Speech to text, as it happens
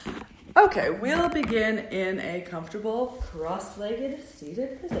Okay, we'll begin in a comfortable cross-legged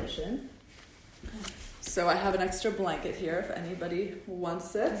seated position. So I have an extra blanket here if anybody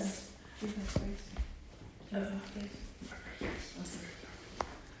wants it.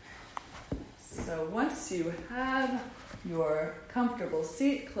 So once you have your comfortable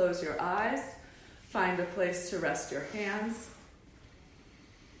seat, close your eyes, find a place to rest your hands.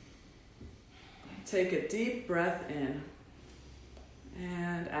 Take a deep breath in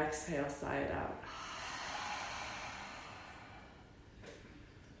and exhale, sigh it out.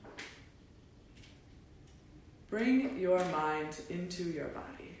 Bring your mind into your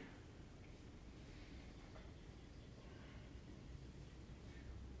body.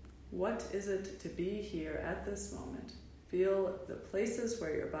 What is it to be here at this moment? Feel the places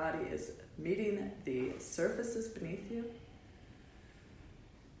where your body is meeting the surfaces beneath you.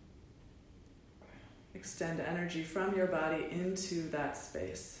 Extend energy from your body into that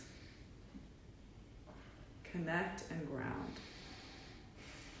space. Connect and ground.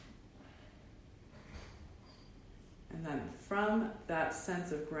 And then from that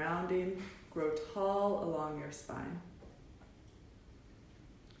sense of grounding, grow tall along your spine.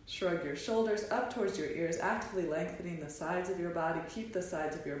 Shrug your shoulders up towards your ears, actively lengthening the sides of your body. Keep the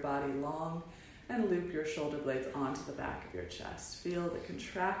sides of your body long and loop your shoulder blades onto the back of your chest. Feel the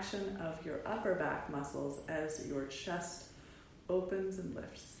contraction of your upper back muscles as your chest opens and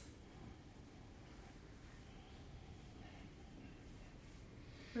lifts.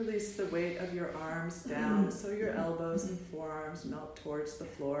 Release the weight of your arms down so your elbows and forearms melt towards the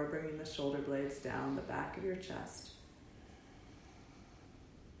floor, bringing the shoulder blades down the back of your chest.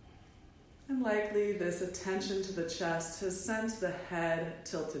 And likely this attention to the chest has sent the head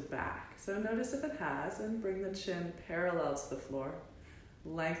tilted back. So notice if it has, and bring the chin parallel to the floor,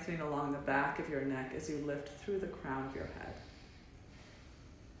 lengthening along the back of your neck as you lift through the crown of your head.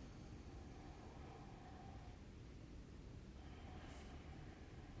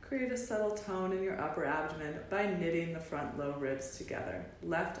 Create a subtle tone in your upper abdomen by knitting the front low ribs together.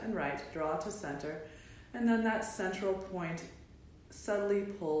 Left and right draw to center, and then that central point subtly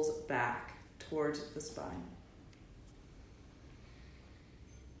pulls back towards the spine.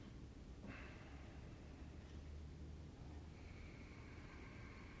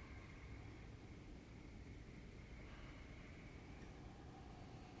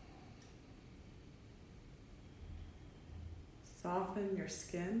 Soften your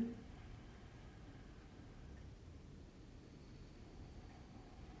skin.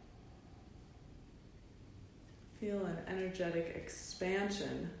 Feel an energetic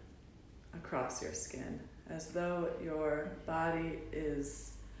expansion across your skin, as though your body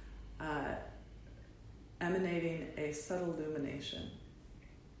is emanating a subtle illumination.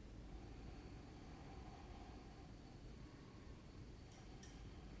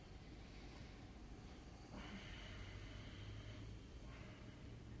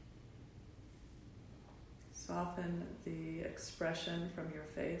 Soften the expression from your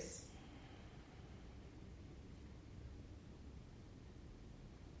face.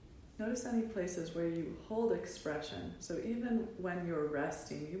 Notice any places where you hold expression. So even when you're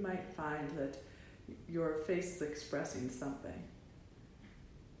resting, you might find that your face is expressing something.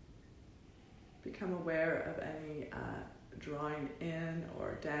 Become aware of any drawing in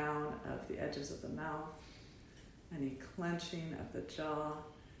or down of the edges of the mouth, any clenching of the jaw,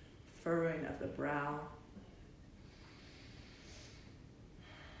 furrowing of the brow.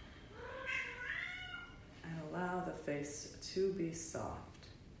 And allow the face to be soft.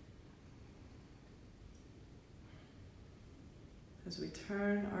 As we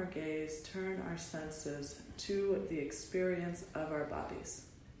turn our gaze, turn our senses to the experience of our bodies.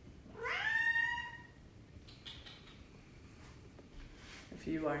 If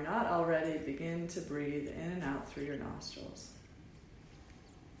you are not already, begin to breathe in and out through your nostrils.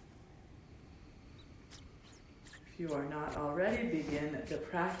 If you are not already, begin the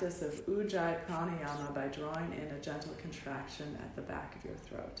practice of Ujjayi Pranayama by drawing in a gentle contraction at the back of your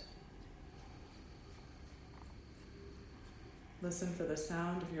throat. Listen for the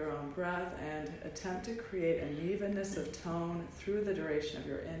sound of your own breath and attempt to create an evenness of tone through the duration of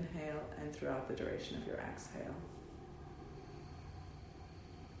your inhale and throughout the duration of your exhale.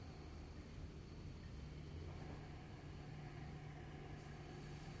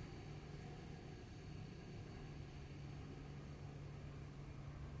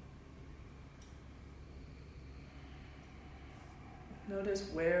 Notice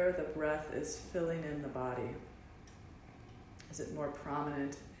where the breath is filling in the body. Is it more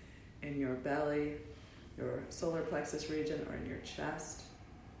prominent in your belly, your solar plexus region, or in your chest?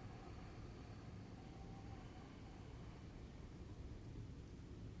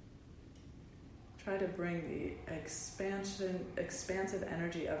 Try to bring the expansive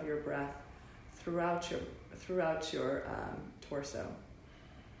energy of your breath throughout your torso.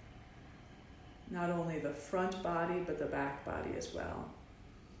 Not only the front body, but the back body as well.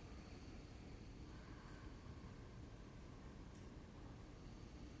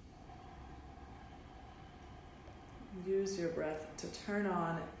 Use your breath to turn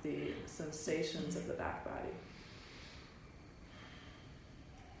on the sensations of the back body.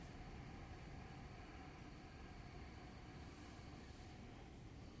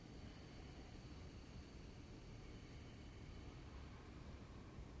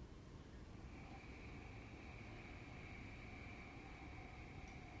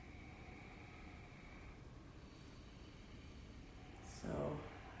 So,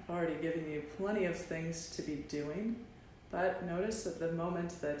 I've already given you plenty of things to be doing. But notice at the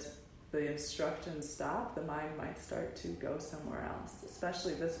moment that the instructions stop, the mind might start to go somewhere else,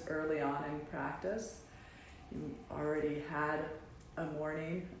 especially this early on in practice. You already had a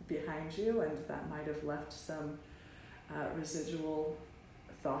morning behind you, and that might have left some residual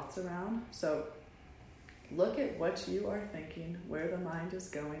thoughts around. So look at what you are thinking, where the mind is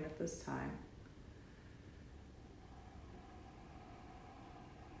going at this time.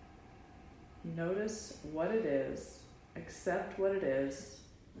 Notice what it is. Accept what it is,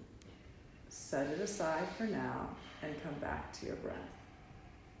 set it aside for now, and come back to your breath.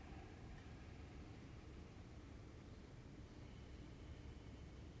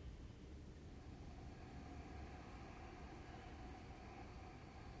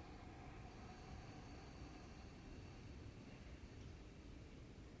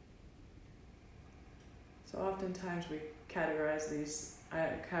 So oftentimes we categorize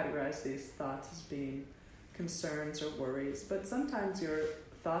these thoughts as being concerns or worries, but sometimes your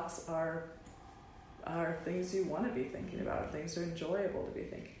thoughts are things you want to be thinking about, things are enjoyable to be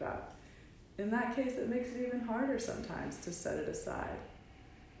thinking about. In that case, it makes it even harder sometimes to set it aside.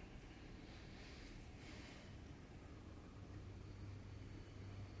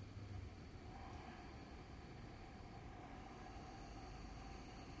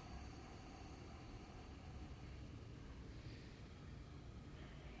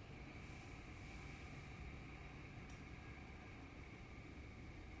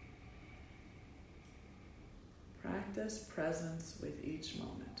 Practice presence with each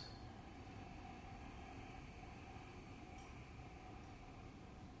moment.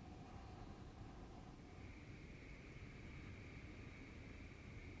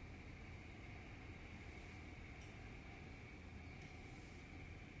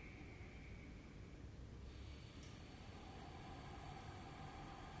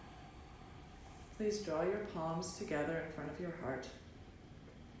 Please draw your palms together in front of your heart.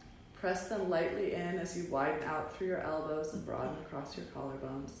 Press them lightly in as you widen out through your elbows and broaden across your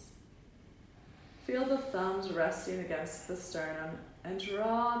collarbones. Feel the thumbs resting against the sternum and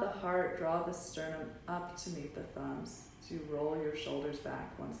draw the sternum up to meet the thumbs as you roll your shoulders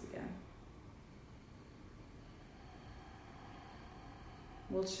back once again.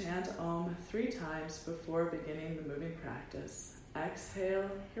 We'll chant Om 3 times before beginning the moving practice.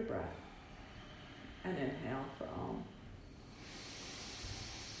 Exhale your breath and inhale for Om.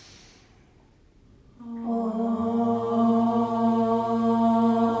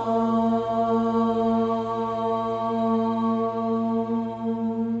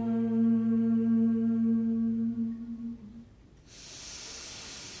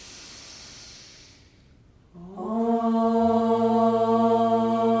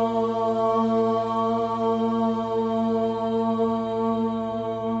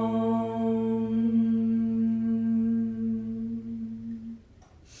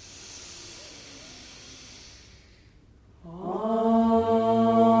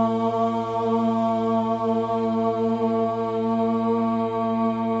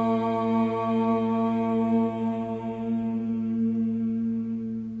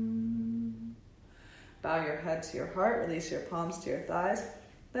 Bow your head to your heart, release your palms to your thighs,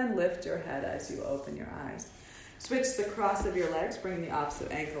 then lift your head as you open your eyes. Switch the cross of your legs, bring the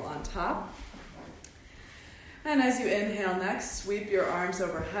opposite ankle on top. And as you inhale next, sweep your arms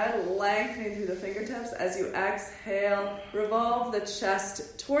overhead, lengthening through the fingertips. As you exhale, revolve the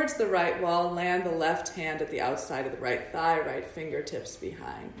chest towards the right wall, land the left hand at the outside of the right thigh, right fingertips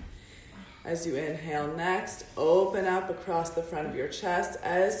behind. As you inhale next, open up across the front of your chest.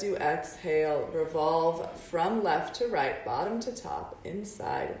 As you exhale, revolve from left to right, bottom to top,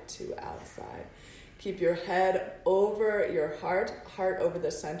 inside to outside. Keep your head over your heart over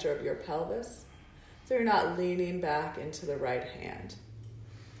the center of your pelvis, so you're not leaning back into the right hand.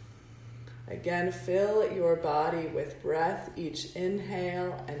 Again, fill your body with breath, each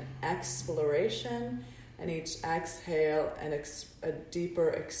inhale an exploration, and each exhale a deeper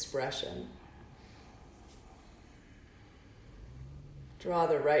expression. Draw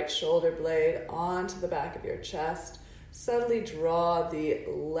the right shoulder blade onto the back of your chest. Subtly draw the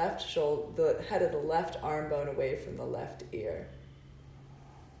head of the left arm bone away from the left ear.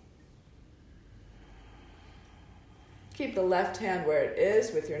 Keep the left hand where it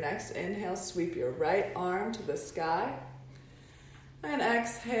is. With your next inhale, sweep your right arm to the sky. And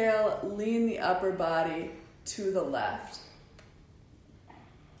exhale, lean the upper body to the left.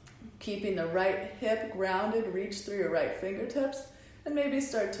 Keeping the right hip grounded, reach through your right fingertips, and maybe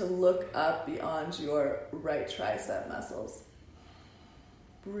start to look up beyond your right tricep muscles.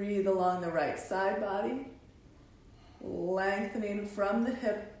 Breathe along the right side body, lengthening from the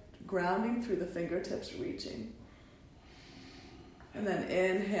hip, grounding through the fingertips, reaching. And then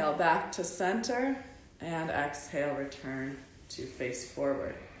inhale back to center, and exhale, return to face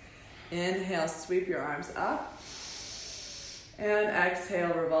forward. Inhale, sweep your arms up, and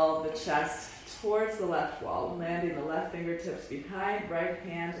exhale, revolve the chest towards the left wall, landing the left fingertips behind, right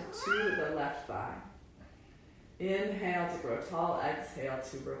hand to the left thigh. Inhale to grow tall, exhale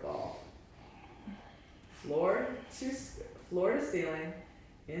to revolve. Floor to ceiling,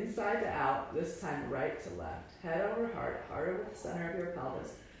 inside to out, this time right to left. Head over heart, heart over the center of your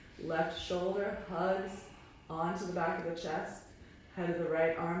pelvis. Left shoulder hugs onto the back of the chest. Head of the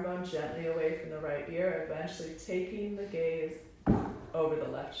right arm bone gently away from the right ear, eventually taking the gaze over the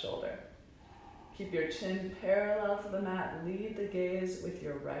left shoulder. Keep your chin parallel to the mat. Lead the gaze with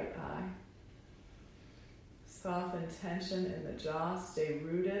your right eye. Soften tension in the jaw. Stay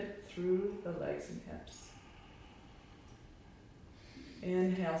rooted through the legs and hips.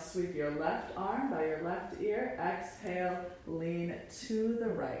 Inhale, sweep your left arm by your left ear. Exhale, lean to the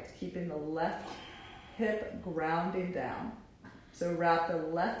right, keeping the left hip grounding down. So wrap the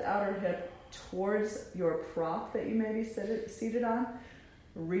left outer hip towards your prop that you may be seated on.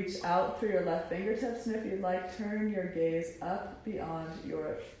 Reach out through your left fingertips, and if you'd like, turn your gaze up beyond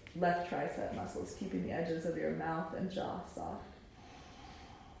your left tricep muscles, keeping the edges of your mouth and jaw soft.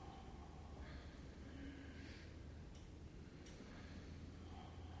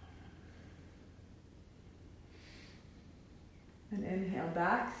 And inhale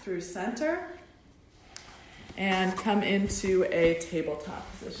back through center, and come into a tabletop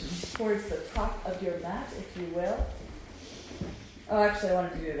position towards the top of your mat, if you will. Oh, actually, I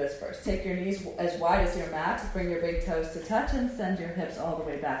wanted to do this first. Take your knees as wide as your mat, bring your big toes to touch, and send your hips all the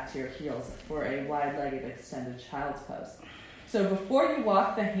way back to your heels for a wide-legged extended child's pose. So before you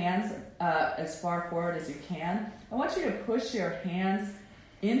walk the hands as far forward as you can, I want you to push your hands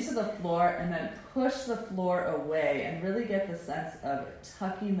into the floor and then push the floor away and really get the sense of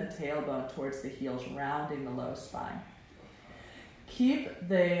tucking the tailbone towards the heels, rounding the low spine. Keep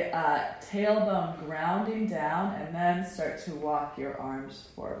the tailbone grounding down and then start to walk your arms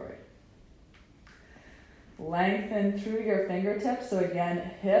forward. Lengthen through your fingertips. So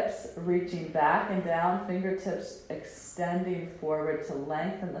again, hips reaching back and down, fingertips extending forward to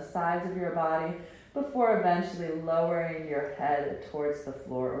lengthen the sides of your body before eventually lowering your head towards the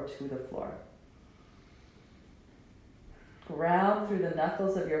floor or to the floor. Ground through the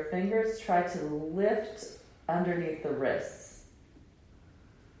knuckles of your fingers. Try to lift underneath the wrists.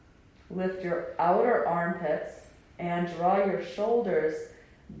 Lift your outer armpits and draw your shoulders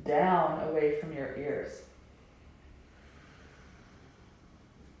down away from your ears.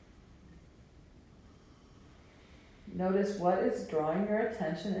 Notice what is drawing your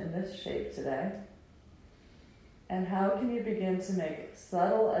attention in this shape today, and how can you begin to make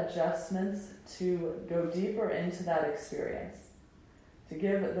subtle adjustments to go deeper into that experience, to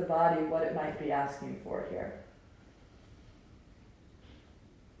give the body what it might be asking for here.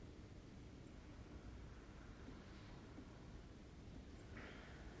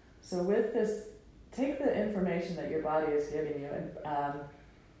 So with this, take the information that your body is giving you and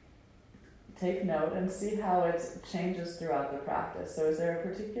take note and see how it changes throughout the practice. So is there a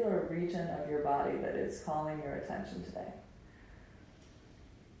particular region of your body that is calling your attention today?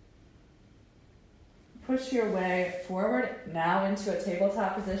 Push your way forward now into a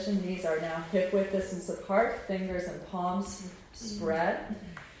tabletop position. Knees are now hip width distance apart, fingers and palms spread.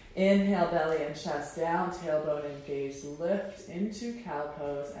 Inhale, belly and chest down, tailbone and gaze lift into cow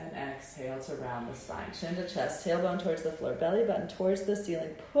pose, and exhale to round the spine. Chin to chest, tailbone towards the floor, belly button towards the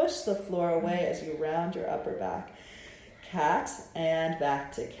ceiling. Push the floor away as you round your upper back. Cat and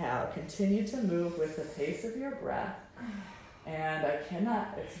back to cow. Continue to move with the pace of your breath. And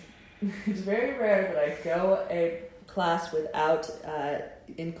it's very rare that I go a class without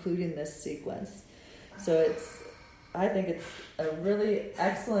including this sequence. So I think it's a really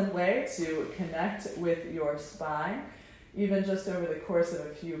excellent way to connect with your spine. Even just over the course of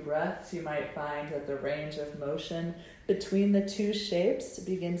a few breaths, you might find that the range of motion between the two shapes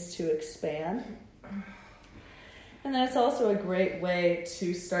begins to expand. And then it's also a great way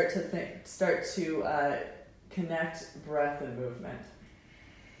to start to connect breath and movement.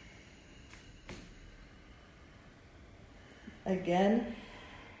 Again,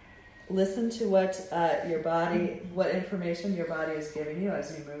 listen to what information your body is giving you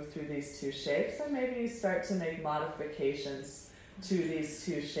as you move through these two shapes, and maybe you start to make modifications to these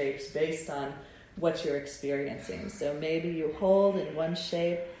two shapes based on what you're experiencing. So maybe you hold in one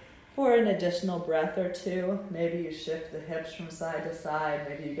shape for an additional breath or two. Maybe you shift the hips from side to side.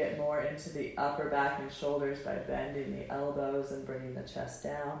 Maybe you get more into the upper back and shoulders by bending the elbows and bringing the chest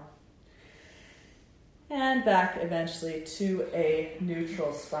down. And back eventually to a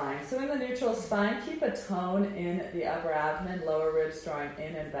neutral spine. So in the neutral spine, keep a tone in the upper abdomen, lower ribs drawing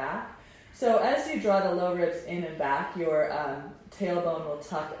in and back. So as you draw the low ribs in and back, your tailbone will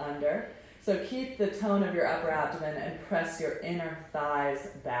tuck under. So keep the tone of your upper abdomen and press your inner thighs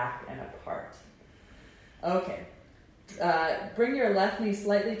back and apart. Okay. Bring your left knee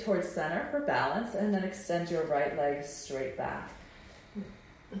slightly towards center for balance, and then extend your right leg straight back.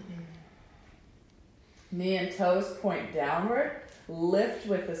 Knee and toes point downward. Lift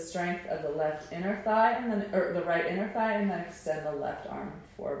with the strength of the left inner thigh, or the right inner thigh, and then extend the left arm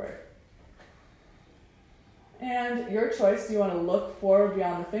forward. And your choice, do you want to look forward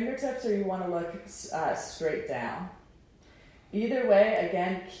beyond the fingertips, or you want to look straight down? Either way,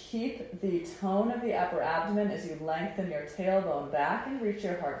 again, keep the tone of the upper abdomen as you lengthen your tailbone back and reach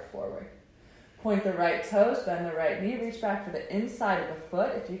your heart forward. Point the right toes, bend the right knee, reach back for the inside of the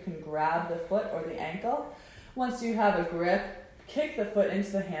foot if you can grab the foot or the ankle. Once you have a grip, kick the foot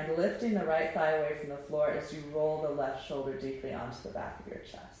into the hand, lifting the right thigh away from the floor as you roll the left shoulder deeply onto the back of your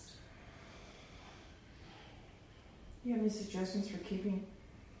chest. Do you have any suggestions for keeping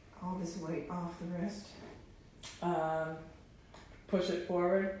all this weight off the wrist? Push it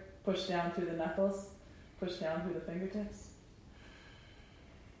forward, push down through the knuckles, push down through the fingertips.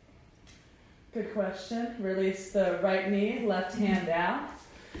 Good question. Release the right knee, left hand down.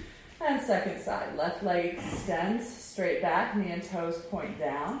 And second side, left leg extends straight back, knee and toes point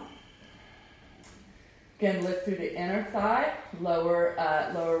down. Again, lift through the inner thigh,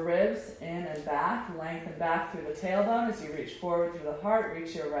 lower ribs in and back, lengthen back through the tailbone as you reach forward through the heart,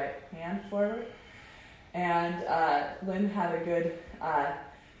 reach your right hand forward. And Lynn had a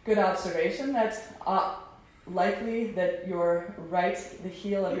good observation that's likely that the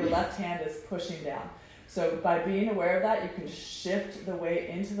heel of your left hand is pushing down. So by being aware of that, you can shift the weight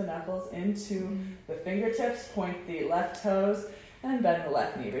into the knuckles, into the fingertips, point the left toes, and bend the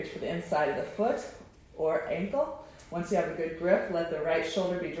left knee. Reach for the inside of the foot or ankle. Once you have a good grip, let the right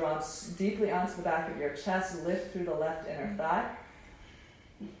shoulder be drawn deeply onto the back of your chest. Lift through the left inner thigh.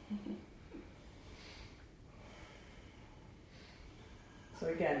 So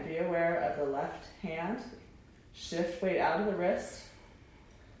again, be aware of the left hand. Shift weight out of the wrist.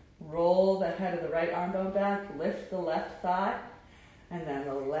 Roll the head of the right arm bone back. Lift the left thigh. And then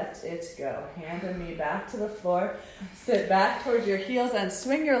let it go. Hand and knee back to the floor. Sit back towards your heels and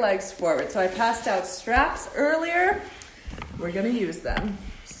swing your legs forward. So I passed out straps earlier. We're going to use them.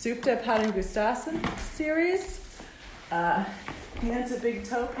 Supta Padangusthasana series. Hand to big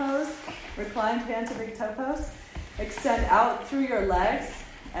toe pose. Reclined hand to big toe pose. Extend out through your legs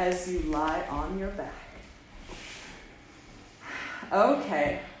as you lie on your back.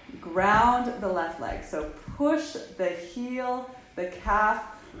 Okay, ground the left leg. So push the heel, the calf,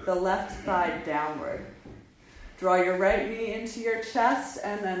 the left thigh downward. Draw your right knee into your chest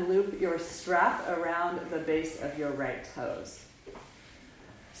and then loop your strap around the base of your right toes.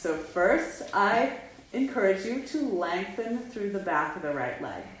 So first, I encourage you to lengthen through the back of the right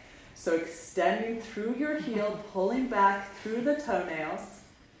leg. So extending through your heel, pulling back through the toenails.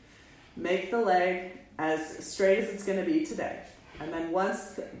 Make the leg as straight as it's going to be today. And then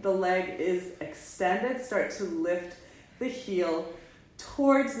once the leg is extended, start to lift the heel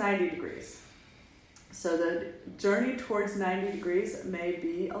towards 90 degrees. So the journey towards 90 degrees may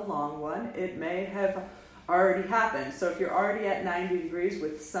be a long one. It may have already happened. So if you're already at 90 degrees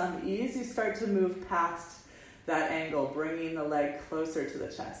with some ease, you start to move past that angle, bringing the leg closer to the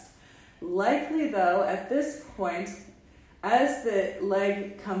chest. Likely though, at this point, as the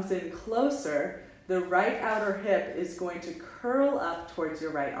leg comes in closer, the right outer hip is going to curl up towards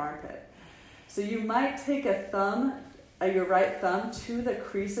your right armpit. So you might take your right thumb to the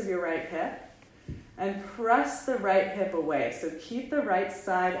crease of your right hip, And press the right hip away. So keep the right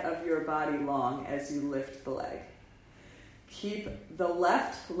side of your body long as you lift the leg. Keep the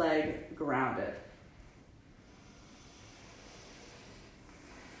left leg grounded.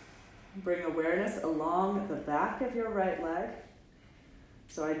 Bring awareness along the back of your right leg.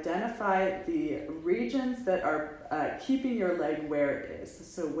 So identify the regions that are keeping your leg where it is.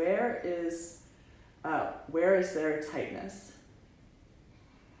 So where is there tightness?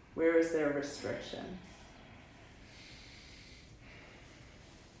 Where is there restriction?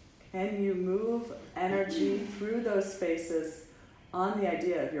 Can you move energy through those spaces on the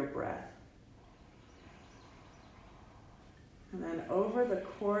idea of your breath? And then over the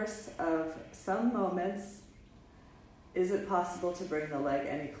course of some moments, is it possible to bring the leg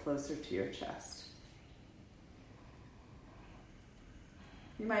any closer to your chest?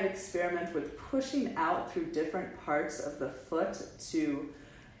 You might experiment with pushing out through different parts of the foot to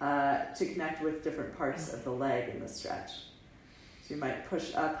connect with different parts of the leg in the stretch. So you might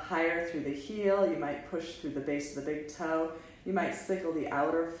push up higher through the heel, you might push through the base of the big toe, you might sickle the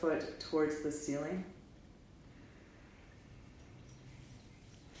outer foot towards the ceiling.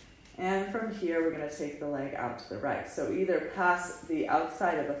 And from here, we're going to take the leg out to the right. So either pass the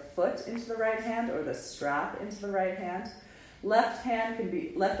outside of the foot into the right hand or the strap into the right hand. Left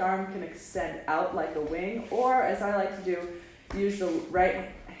arm can extend out like a wing, or as I like to do, use the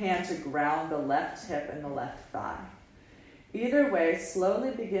right hand to ground the left hip and the left thigh. Either way,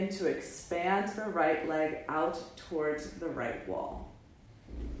 slowly begin to expand the right leg out towards the right wall.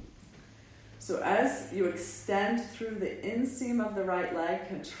 So as you extend through the inseam of the right leg,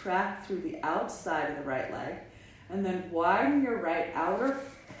 contract through the outside of the right leg, and then widen your right outer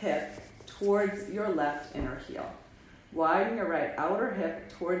hip towards your left inner heel. Widen your right outer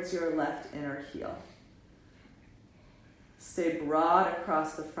hip towards your left inner heel. Stay broad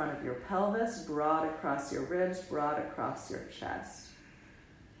across the front of your pelvis, broad across your ribs, broad across your chest.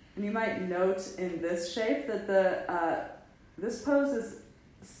 And you might note in this shape that this pose is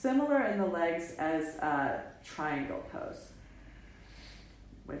similar in the legs as triangle pose,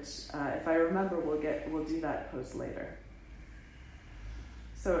 which if I remember, we'll do that pose later.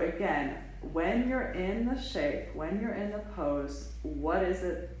 So again, when you're in the shape, when you're in the pose, what is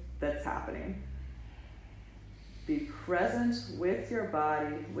it that's happening? Be present with your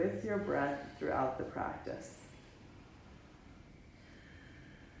body, with your breath throughout the practice.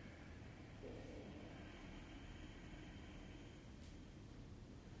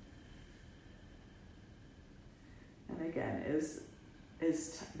 And again, is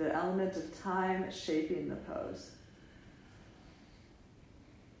the element of time shaping the pose?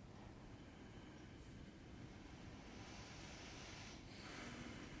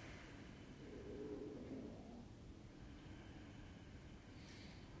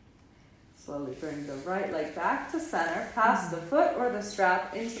 Slowly bring the right leg back to center, pass the foot or the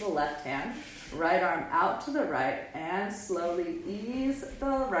strap into the left hand, right arm out to the right, and slowly ease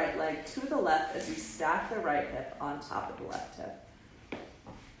the right leg to the left as you stack the right hip on top of the left hip.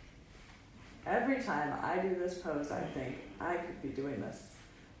 Every time I do this pose, I think I could be doing this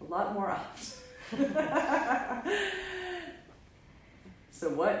a lot more often. So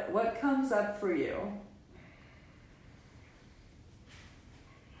what comes up for you?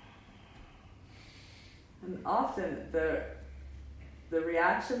 And often the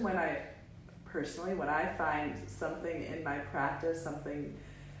reaction when I find something in my practice, something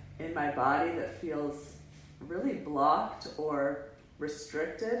in my body that feels really blocked or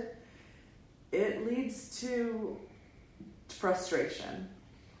restricted, it leads to frustration.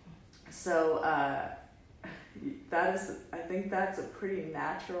 So I think that's a pretty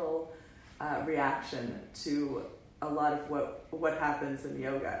natural reaction to a lot of what happens in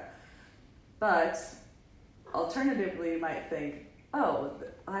yoga. But alternatively, you might think, oh,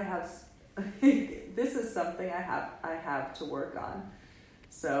 this is something I have to work on.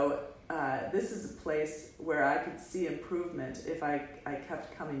 So this is a place where I could see improvement if I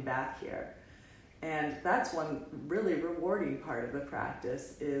kept coming back here. And that's one really rewarding part of the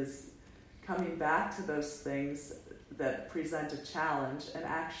practice, is coming back to those things that present a challenge and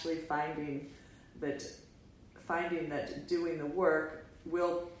actually finding that doing the work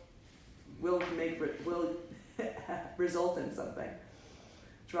will result in something.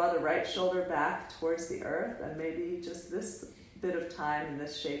 Draw the right shoulder back towards the earth, and maybe just this bit of time in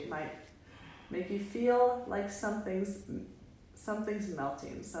this shape might make you feel like something's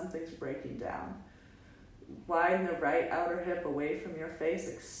melting, something's breaking down. Widen the right outer hip away from your face,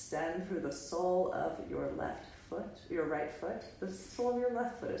 extend through the sole of your left foot, your right foot, the sole of your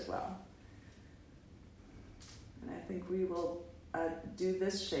left foot as well. And I think we will do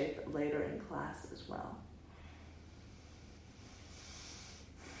this shape later in class as well.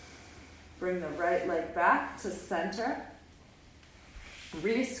 Bring the right leg back to center.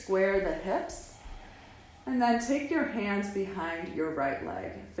 Re-square the hips. And then take your hands behind your right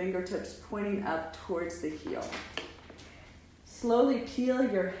leg, fingertips pointing up towards the heel. Slowly peel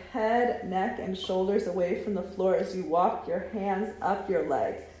your head, neck, and shoulders away from the floor as you walk your hands up your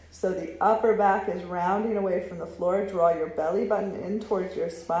leg. So the upper back is rounding away from the floor. Draw your belly button in towards your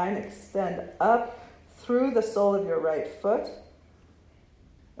spine. Extend up through the sole of your right foot,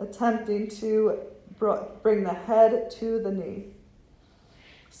 attempting to bring the head to the knee.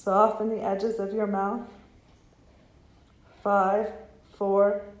 Soften the edges of your mouth. 5,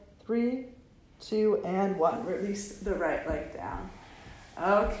 4, 3, 2, and 1. Release the right leg down.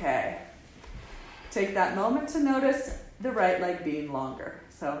 Okay. Take that moment to notice the right leg being longer.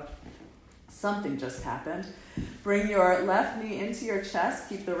 So something just happened. Bring your left knee into your chest.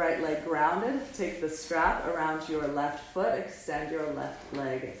 Keep the right leg grounded. Take the strap around your left foot. Extend your left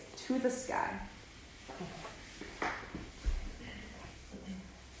leg to the sky.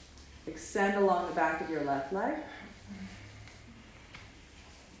 Extend along the back of your left leg.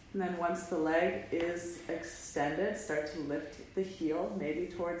 And then once the leg is extended, start to lift the heel, maybe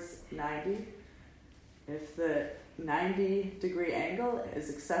towards 90. If the 90-degree angle is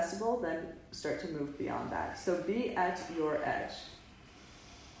accessible, then start to move beyond that. So be at your edge.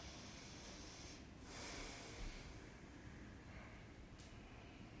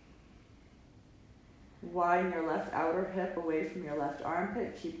 Widen your left outer hip away from your left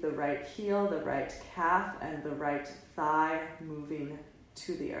armpit. Keep the right heel, the right calf, and the right thigh moving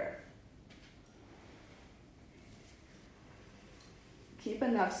to the earth. Keep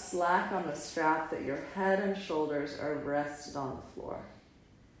enough slack on the strap that your head and shoulders are rested on the floor.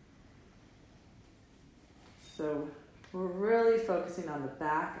 So we're really focusing on the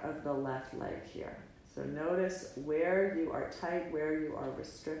back of the left leg here. So notice where you are tight, where you are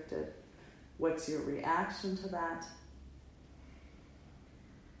restricted. What's your reaction to that?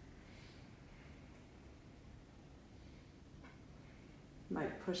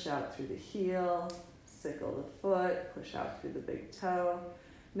 Might push out through the heel, sickle the foot, push out through the big toe.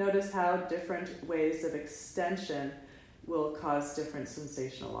 Notice how different ways of extension will cause different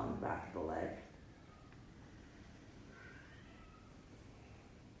sensation along the back of the leg.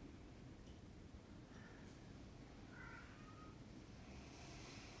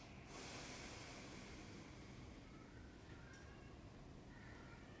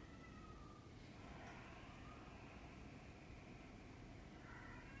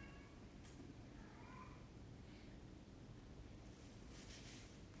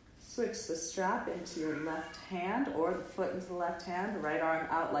 Switch the strap into your left hand or the foot into the left hand, the right arm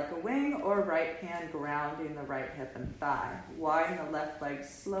out like a wing, or right hand grounding the right hip and thigh. Widen the left leg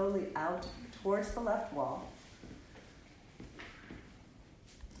slowly out towards the left wall.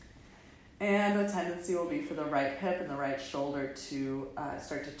 And the tendency will be for the right hip and the right shoulder to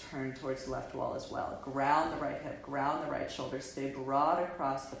start to turn towards the left wall as well. Ground the right hip, ground the right shoulder. Stay broad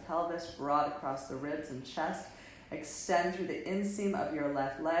across the pelvis, broad across the ribs and chest. Extend through the inseam of your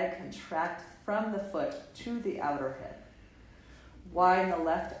left leg. Contract from the foot to the outer hip. Widen the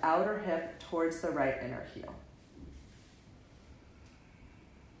left outer hip towards the right inner heel.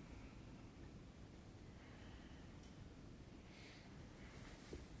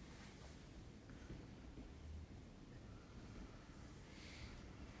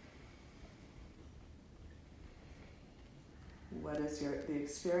 What is the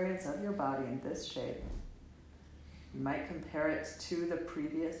experience of your body in this shape? You might compare it to the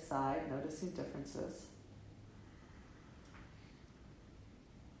previous side, noticing differences.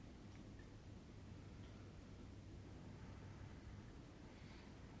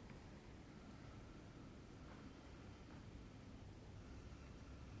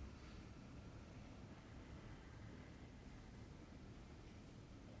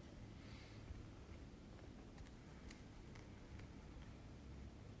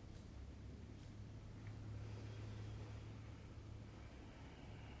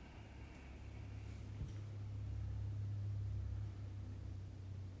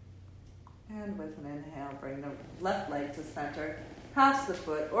 And with an inhale, bring the left leg to center, pass the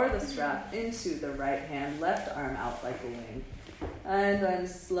foot or the strap into the right hand, left arm out like a wing. And then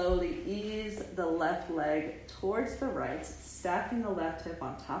slowly ease the left leg towards the right, stacking the left hip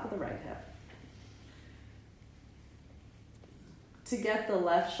on top of the right hip. To get the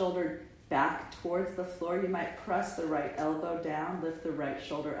left shoulder back towards the floor, you might press the right elbow down, lift the right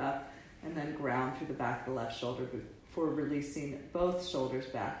shoulder up, and then ground through the back of the left shoulder for releasing both shoulders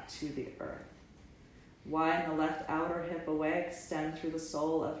back to the earth. Widen the left outer hip away. Extend through the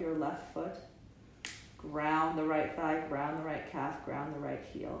sole of your left foot. Ground the right thigh, ground the right calf, ground the right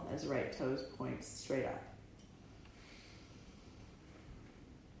heel as right toes point straight up.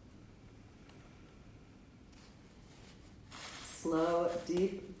 Slow,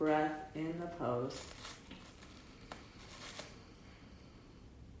 deep breath in the pose.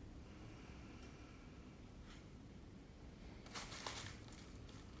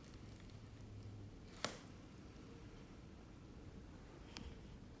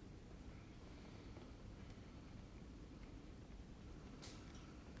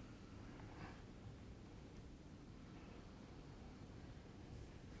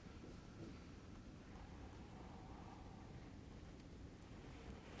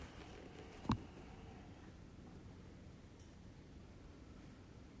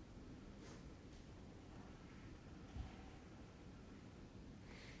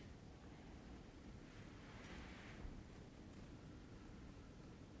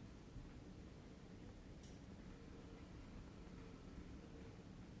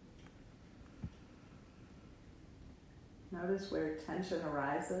 Notice where tension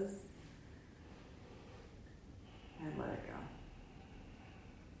arises and let it go.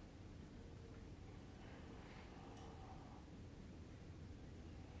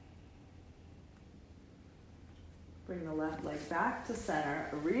 Bring the left leg back to center,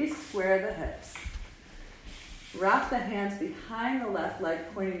 re-square the hips. Wrap the hands behind the left leg,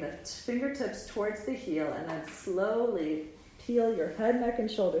 pointing the fingertips towards the heel, and then slowly peel your head, neck,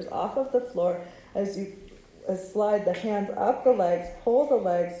 and shoulders off of the floor as you slide the hands up the legs, pull the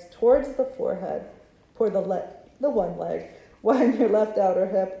legs towards the forehead, pour the one leg, widen your left outer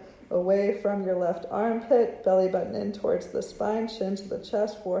hip away from your left armpit, belly button in towards the spine, chin to the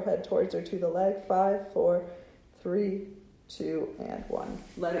chest, forehead towards or to the leg. 5, 4, 3, 2, and 1.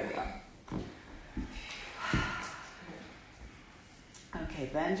 Let it go. Okay,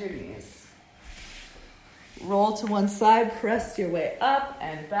 bend your knees. Roll to one side, press your way up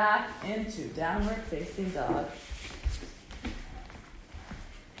and back into downward facing dog.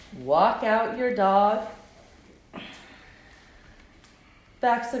 Walk out your dog.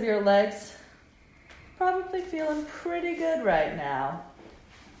 Backs of your legs probably feeling pretty good right now.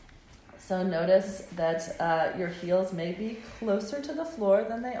 So notice that your heels may be closer to the floor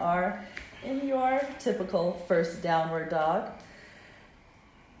than they are in your typical first downward dog.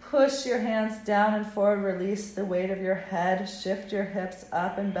 Push your hands down and forward, release the weight of your head, shift your hips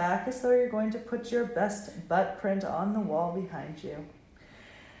up and back as though you're going to put your best butt print on the wall behind you.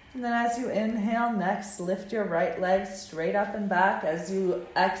 And then as you inhale, next lift your right leg straight up and back. As you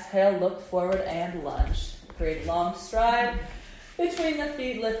exhale, look forward and lunge. Create long stride between the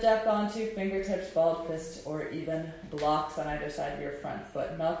feet, lift up onto fingertips, balled fist, or even blocks on either side of your front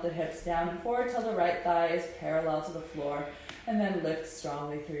foot. Melt the hips down and forward till the right thigh is parallel to the floor. And then lift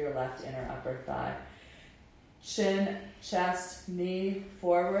strongly through your left inner upper thigh. Chin, chest, knee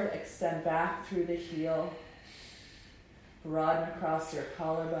forward, extend back through the heel. Broaden across your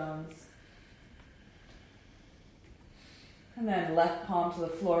collarbones. And then left palm to the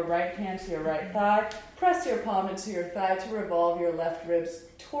floor, right hand to your right thigh. Press your palm into your thigh to revolve your left ribs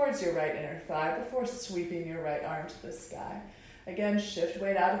towards your right inner thigh before sweeping your right arm to the sky. Again, shift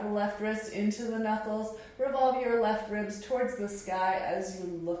weight out of the left wrist into the knuckles. Revolve your left ribs towards the sky as you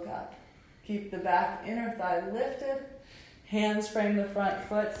look up. Keep the back inner thigh lifted. Hands frame the front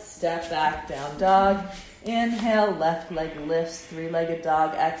foot. Step back, down dog. Inhale, left leg lifts, three-legged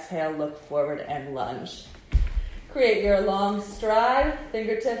dog. Exhale, look forward and lunge. Create your long stride,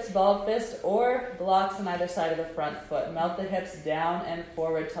 fingertips, balled fist, or blocks on either side of the front foot. Melt the hips down and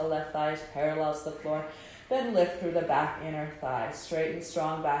forward till left thigh is parallel to the floor. Then lift through the back inner thigh. Straighten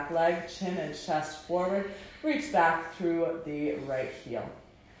strong back leg, chin and chest forward. Reach back through the right heel.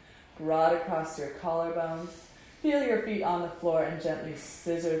 Broad across your collarbones. Feel your feet on the floor and gently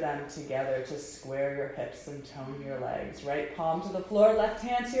scissor them together to square your hips and tone your legs. Right palm to the floor, left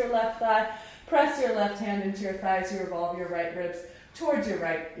hand to your left thigh. Press your left hand into your thighs. You revolve your right ribs towards your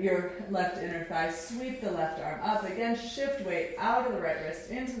left inner thigh. Sweep the left arm up. Again, shift weight out of the right wrist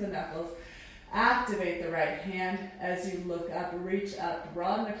into the knuckles. Activate the right hand as you look up, reach up,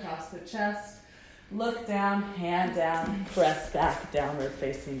 broaden across the chest. Look down, hand down, press back, downward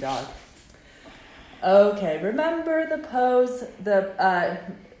facing dog. Okay, remember the pose, the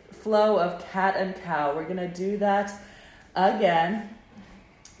flow of cat and cow. We're going to do that again,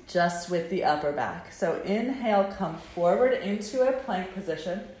 just with the upper back. So inhale, come forward into a plank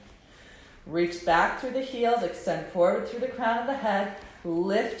position. Reach back through the heels, extend forward through the crown of the head.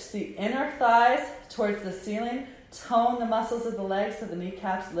 Lift the inner thighs towards the ceiling. Tone the muscles of the legs so the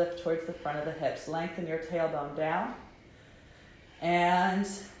kneecaps lift towards the front of the hips. Lengthen your tailbone down. And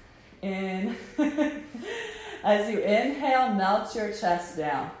in. As you inhale, melt your chest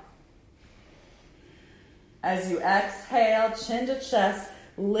down. As you exhale, chin to chest,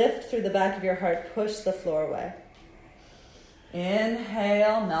 lift through the back of your heart, push the floor away.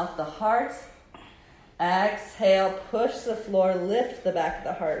 Inhale, melt the heart. Exhale, push the floor, lift the back of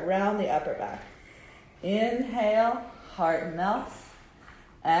the heart, round the upper back. Inhale, heart melts.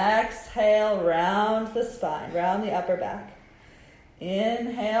 Exhale, round the spine, round the upper back.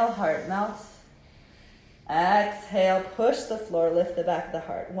 Inhale, heart melts. Exhale, push the floor, lift the back of the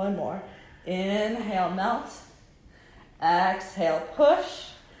heart. One more. Inhale, melt. Exhale, push.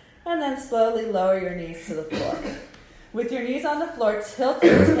 And then slowly lower your knees to the floor. With your knees on the floor, tilt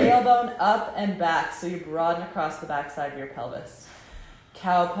your tailbone up and back so you broaden across the backside of your pelvis.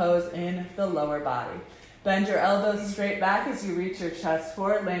 Cow pose in the lower body. Bend your elbows straight back as you reach your chest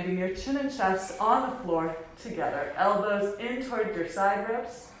forward, landing your chin and chest on the floor together. Elbows in toward your side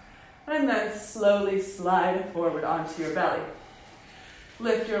ribs. And then slowly slide forward onto your belly.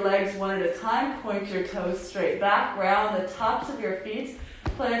 Lift your legs one at a time. Point your toes straight back. Round the tops of your feet,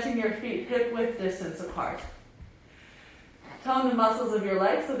 planting your feet hip-width distance apart. Tone the muscles of your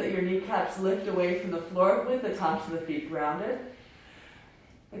legs so that your kneecaps lift away from the floor with the tops of the feet grounded.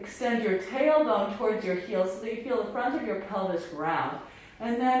 Extend your tailbone towards your heels so that you feel the front of your pelvis round.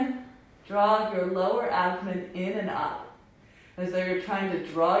 And then draw your lower abdomen in and up, as though you're trying to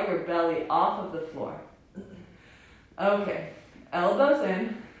draw your belly off of the floor. Okay, elbows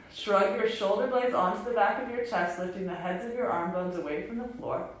in. Shrug your shoulder blades onto the back of your chest, lifting the heads of your arm bones away from the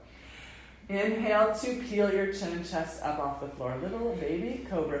floor. Inhale to peel your chin and chest up off the floor. Little baby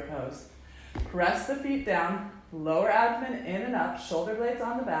cobra pose. Press the feet down, lower abdomen in and up, shoulder blades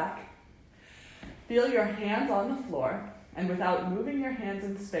on the back. Feel your hands on the floor, and without moving your hands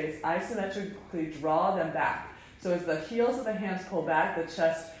in space, isometrically draw them back. So as the heels of the hands pull back, the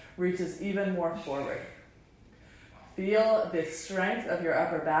chest reaches even more forward. Feel the strength of your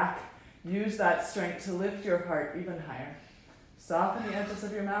upper back. Use that strength to lift your heart even higher. Soften the edges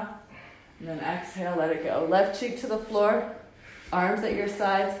of your mouth, and then exhale, let it go. Left cheek to the floor, arms at your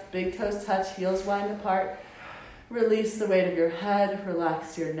sides, big toes touch, heels wind apart. Release the weight of your head,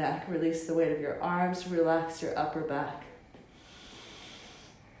 relax your neck. Release the weight of your arms, relax your upper back.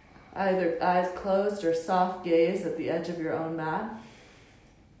 Either eyes closed or soft gaze at the edge of your own mat.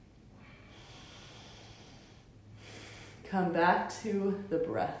 Come back to the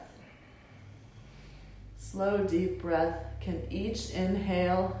breath. Slow, deep breath. Can each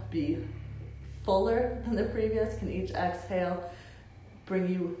inhale be fuller than the previous? Can each exhale bring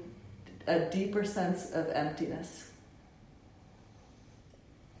you a deeper sense of emptiness?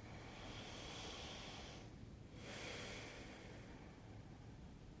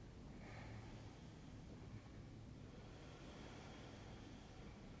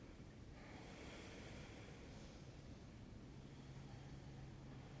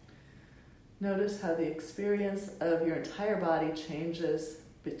 Notice how the experience of your entire body changes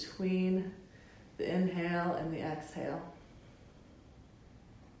between the inhale and the exhale.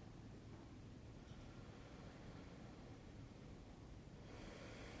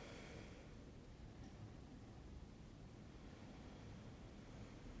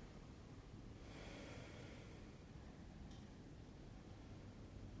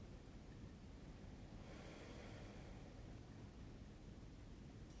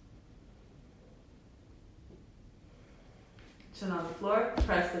 Chin on the floor,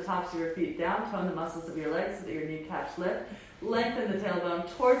 press the tops of your feet down, tone the muscles of your legs so that your kneecaps lift. Lengthen the tailbone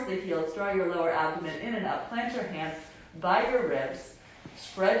towards the heels, draw your lower abdomen in and up, plant your hands by your ribs,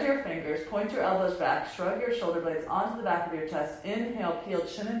 spread your fingers, point your elbows back, shrug your shoulder blades onto the back of your chest. Inhale, peel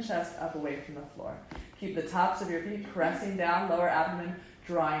chin and chest up away from the floor. Keep the tops of your feet pressing down, lower abdomen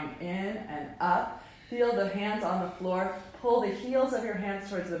drawing in and up. Feel the hands on the floor. Pull the heels of your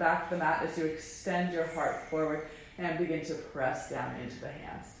hands towards the back of the mat as you extend your heart forward and begin to press down into the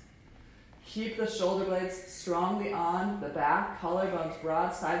hands. Keep the shoulder blades strongly on the back, collarbones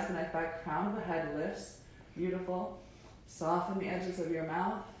broad, sides of the neck back, crown of the head lifts. Beautiful. Soften the edges of your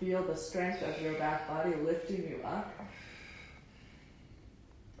mouth. Feel the strength of your back body lifting you up.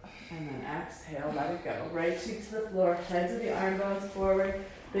 And then exhale, let it go. Right cheek to the floor, heads of the arm bones forward,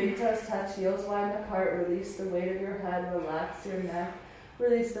 big toes touch, heels wide apart. Release the weight of your head, relax your neck.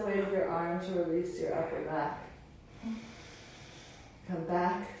 Release the weight of your arms, release your upper back. Come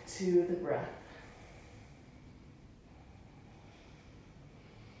back to the breath.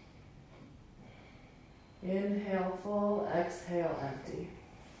 Inhale full, exhale empty.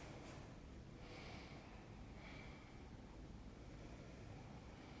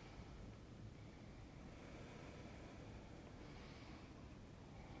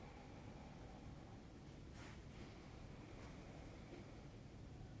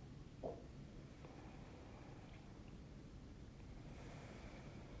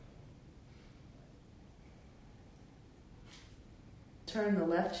 turn the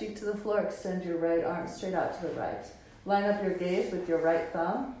left cheek to the floor, extend your right arm straight out to the right. Line up your gaze with your right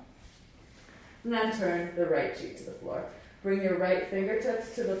thumb, and then turn the right cheek to the floor. Bring your right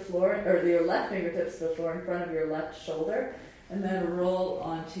fingertips to the floor, or your left fingertips to the floor in front of your left shoulder, and then roll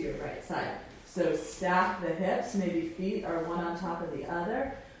onto your right side. So stack the hips, maybe feet are one on top of the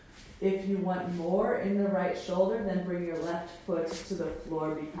other. If you want more in the right shoulder, then bring your left foot to the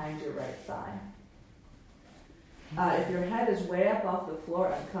floor behind your right thigh. If your head is way up off the floor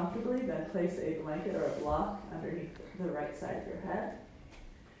uncomfortably, then place a blanket or a block underneath the right side of your head.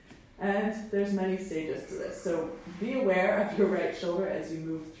 And there's many stages to this. So be aware of your right shoulder as you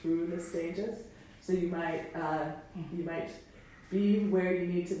move through the stages. So you might be where you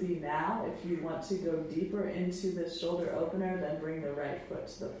need to be now. If you want to go deeper into the shoulder opener, then bring the right foot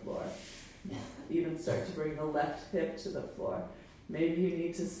to the floor. Even start to bring the left hip to the floor. Maybe you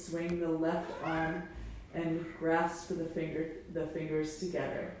need to swing the left arm and grasp the fingers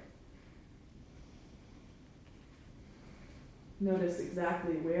together. Notice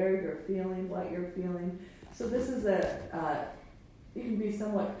exactly where you're feeling, what you're feeling. So this is you can be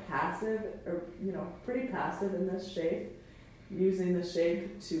somewhat passive, or pretty passive in this shape, using the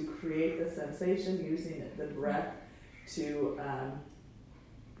shape to create the sensation, using the breath to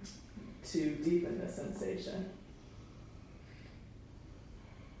deepen the sensation.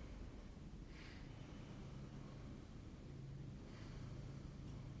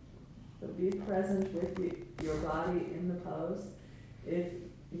 So be present with your body in the pose. If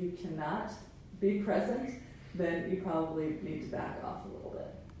you cannot be present, then you probably need to back off a little bit.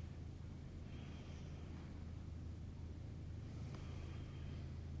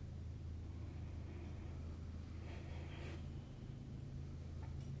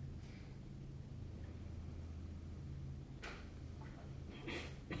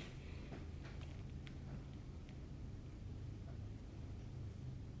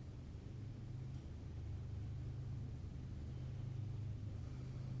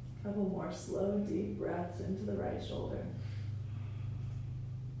 Couple more slow, deep breaths into the right shoulder.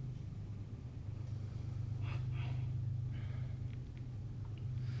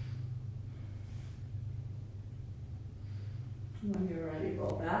 When you're ready,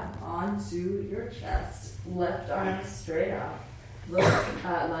 roll back onto your chest. Left arm straight out.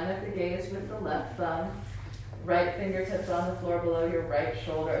 Line up the gaze with the left thumb. Right fingertips on the floor below your right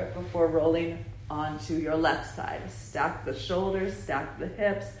shoulder before rolling onto your left side. Stack the shoulders, stack the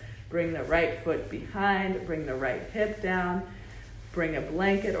hips. Bring the right foot behind, bring the right hip down, bring a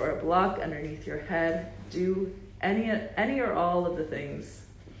blanket or a block underneath your head. Do any or all of the things.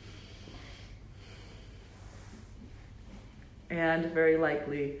 And very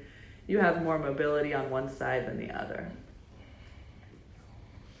likely you have more mobility on one side than the other.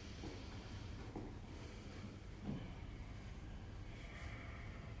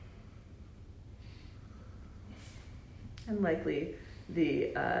 And likely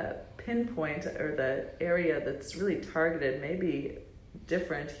the pinpoint or the area that's really targeted may be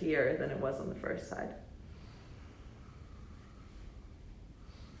different here than it was on the first side.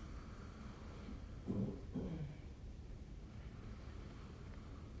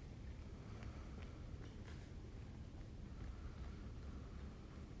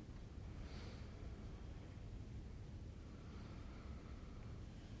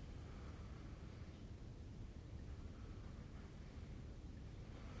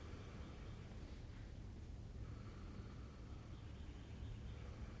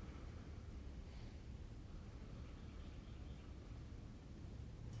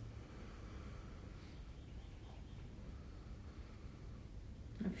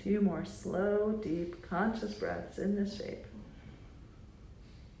 A few more slow, deep, conscious breaths in this shape.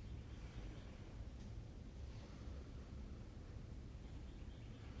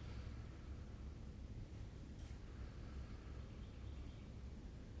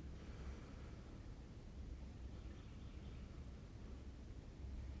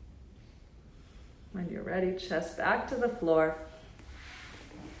 When you're ready, chest back to the floor.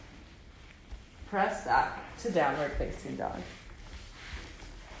 Press back to downward facing dog.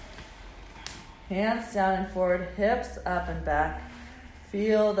 Hands down and forward, hips up and back.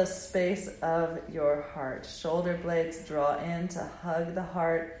 Feel the space of your heart. Shoulder blades draw in to hug the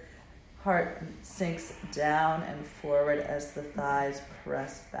heart. Heart sinks down and forward as the thighs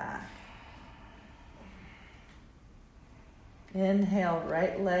press back. Inhale,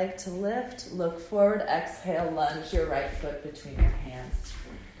 right leg to lift. Look forward. Exhale, lunge your right foot between your hands.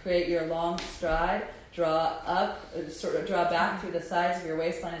 Create your long stride. Draw up, sort of draw back through the sides of your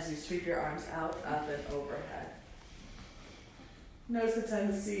waistline as you sweep your arms out, up and overhead. Notice the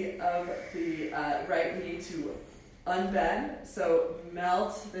tendency of the right knee to unbend, so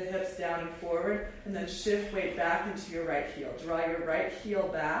melt the hips down and forward, and then shift weight back into your right heel. Draw your right heel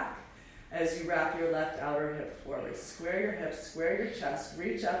back as you wrap your left outer hip forward. Square your hips, square your chest,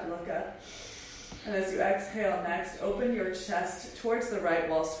 reach up, look up. And as you exhale next, open your chest towards the right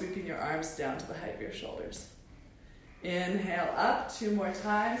while sweeping your arms down to the height of your shoulders. Inhale up 2 more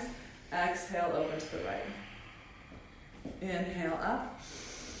times. Exhale, open to the right. Inhale up.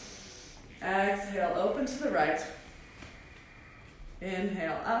 Exhale, open to the right.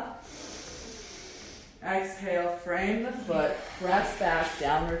 Inhale up. Exhale, frame the foot. Press back,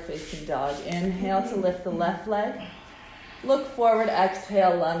 downward facing dog. Inhale to lift the left leg. Look forward,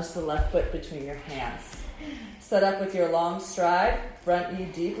 exhale, lunge the left foot between your hands. Set up with your long stride. Front knee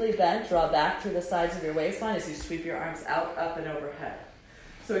deeply bent. Draw back through the sides of your waistline as you sweep your arms out, up, and overhead.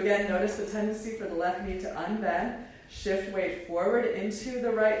 So again, notice the tendency for the left knee to unbend. Shift weight forward into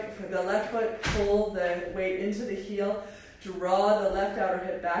the right, for the left foot, pull the weight into the heel. Draw the left outer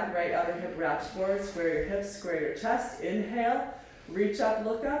hip back, right outer hip wraps forward. Square your hips, square your chest. Inhale, reach up,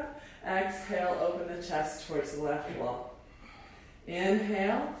 look up. Exhale, open the chest towards the left wall.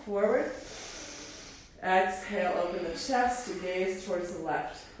 Inhale, forward. Exhale, open the chest, gaze towards the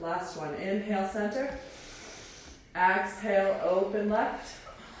left. Last one. Inhale, center. Exhale, open left.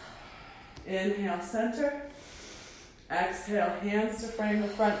 Inhale, center. Exhale, hands to frame the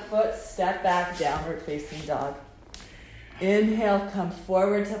front foot. Step back, downward facing dog. Inhale, come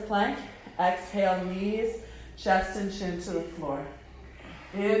forward to plank. Exhale, knees, chest and chin to the floor.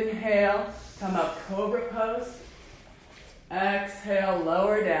 Inhale, come up, cobra pose. Exhale,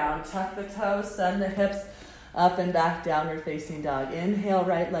 lower down, tuck the toes, send the hips up and back, downward facing dog. Inhale,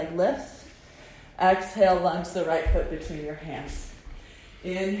 right leg lifts. Exhale, lunge the right foot between your hands.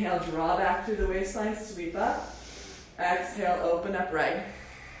 Inhale, draw back through the waistline, sweep up. Exhale, open up right.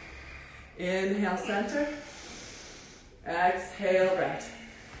 Inhale, center. Exhale, right.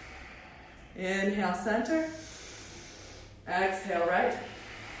 Inhale, center. Exhale, right.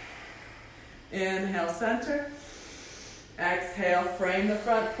 Inhale, center. Exhale, frame the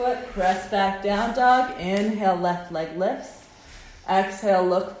front foot, press back down dog. Inhale, left leg lifts. Exhale,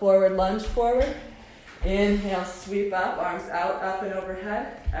 look forward, lunge forward. Inhale, sweep up, arms out, up and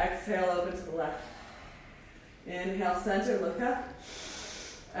overhead. Exhale, open to the left. Inhale, center, look up.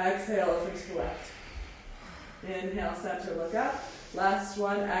 Exhale, open to the left. Inhale, center, look up. Last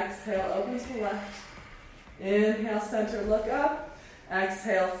one, exhale, open to the left. Inhale, center, look up.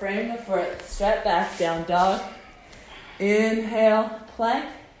 Exhale, frame the foot, step back, down dog. Inhale, plank.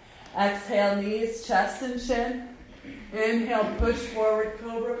 Exhale, knees, chest and chin. Inhale, push forward,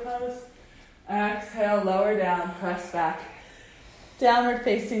 cobra pose. Exhale, lower down, press back. Downward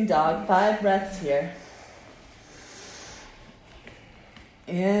facing dog, 5 breaths here.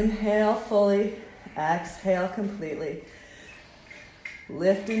 Inhale fully, exhale completely.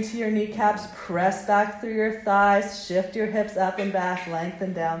 Lift into your kneecaps, press back through your thighs, shift your hips up and back,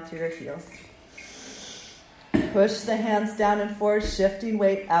 lengthen down through your heels. Push the hands down and forward, shifting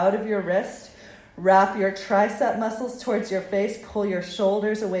weight out of your wrist. Wrap your tricep muscles towards your face, pull your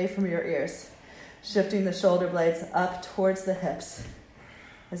shoulders away from your ears. Shifting the shoulder blades up towards the hips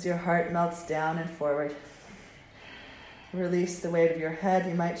as your heart melts down and forward. Release the weight of your head.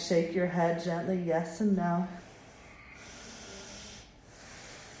 You might shake your head gently, yes and no.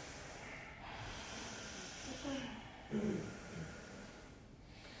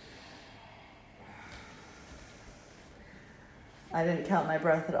 I didn't count my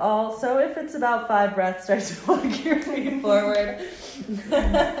breath at all, so if it's about 5 breaths, start to walk your feet forward.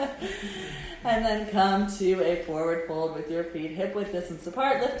 And then come to a forward fold with your feet hip-width distance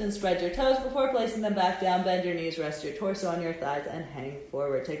apart. Lift and spread your toes before placing them back down. Bend your knees, rest your torso on your thighs, and hang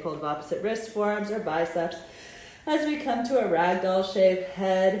forward. Take hold of opposite wrists, forearms, or biceps. As we come to a ragdoll shape,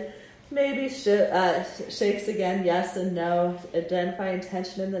 head maybe shakes again, yes and no. Identifying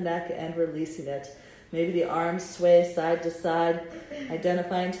tension in the neck and releasing it. Maybe the arms sway side to side,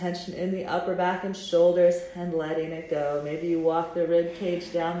 identifying tension in the upper back and shoulders and letting it go. Maybe you walk the rib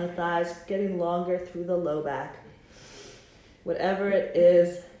cage down the thighs, getting longer through the low back. Whatever it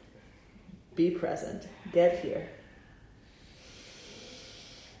is, be present. Get here.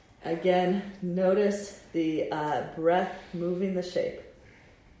 Again, notice the breath moving the shape.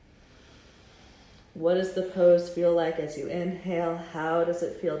 What does the pose feel like as you inhale? How does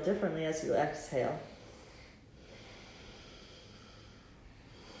it feel differently as you exhale?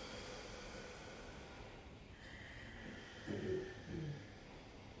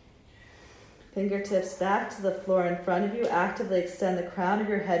 Fingertips back to the floor in front of you. Actively extend the crown of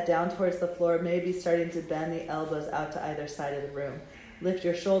your head down towards the floor, maybe starting to bend the elbows out to either side of the room. Lift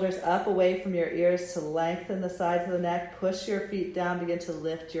your shoulders up away from your ears to lengthen the sides of the neck. Push your feet down. Begin to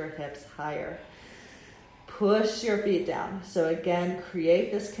lift your hips higher. Push your feet down. So again,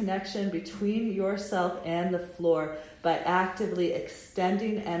 create this connection between yourself and the floor by actively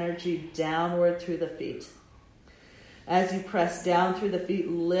extending energy downward through the feet. As you press down through the feet,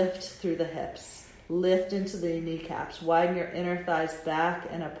 lift through the hips. Lift into the kneecaps. Widen your inner thighs back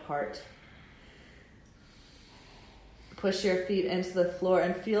and apart. Push your feet into the floor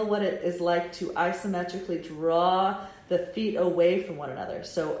and feel what it is like to isometrically draw the feet away from one another.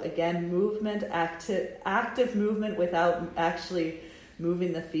 So again, movement, active movement without actually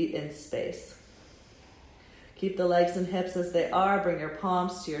moving the feet in space. Keep the legs and hips as they are. Bring your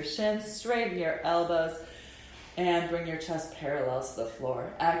palms to your shins. Straighten your elbows. And bring your chest parallel to the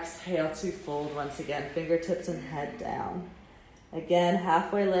floor. Exhale to fold once again. Fingertips and head down. Again,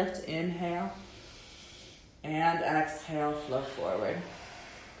 halfway lift. Inhale. And exhale, flow forward.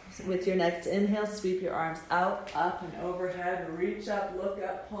 So with your next inhale, sweep your arms out, up and overhead. Reach up, look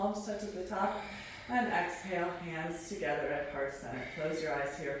up, palms touch at the top. And exhale, hands together at heart center. Close your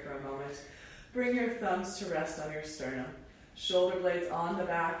eyes here for a moment. Bring your thumbs to rest on your sternum. Shoulder blades on the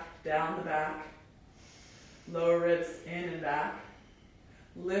back, down the back. Lower ribs in and back.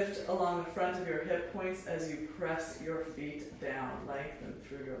 Lift along the front of your hip points as you press your feet down. Lengthen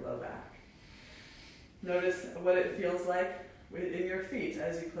through your low back. Notice what it feels like in your feet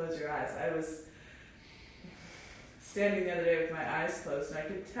as you close your eyes. I was standing the other day with my eyes closed, and I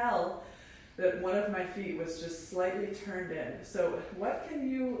could tell that one of my feet was just slightly turned in. So what can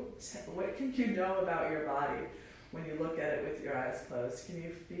you know about your body when you look at it with your eyes closed? Can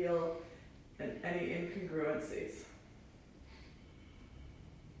you feel any incongruencies?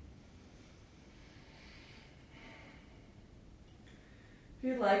 If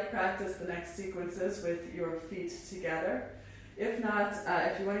you'd like, practice the next sequences with your feet together. If not,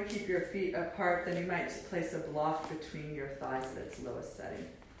 if you want to keep your feet apart, then you might place a block between your thighs at its lowest setting.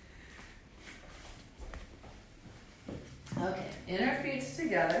 Okay, inner feet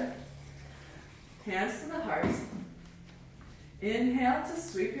together, hands to the heart. Inhale to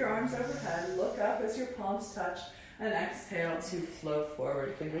sweep your arms overhead, look up as your palms touch, and exhale to flow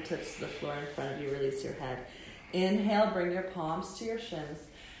forward. Fingertips to the floor in front of you, release your head. Inhale, bring your palms to your shins.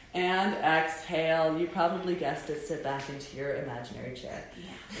 And exhale, you probably guessed it, sit back into your imaginary chair.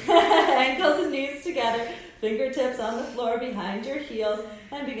 Yeah. Ankles and knees together, fingertips on the floor behind your heels,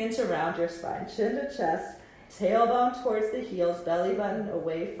 and begin to round your spine. Chin to chest, tailbone towards the heels, belly button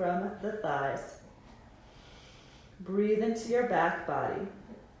away from the thighs. Breathe into your back body.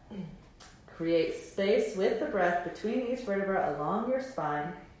 Create space with the breath between each vertebra along your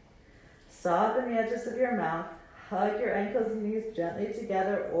spine. Soften the edges of your mouth. Hug your ankles and knees gently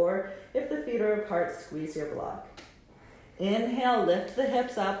together, or if the feet are apart, squeeze your block. Inhale, lift the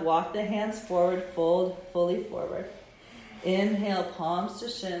hips up, walk the hands forward, fold fully forward. Inhale, palms to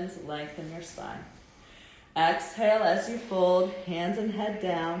shins, lengthen your spine. Exhale as you fold, hands and head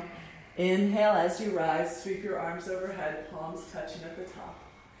down. Inhale as you rise, sweep your arms overhead, palms touching at the top.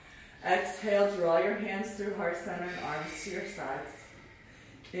 Exhale, draw your hands through heart center and arms to your sides.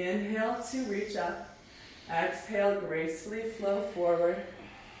 Inhale to reach up. Exhale, gracefully flow forward.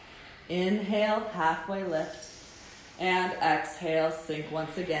 Inhale, halfway lift. And exhale, sink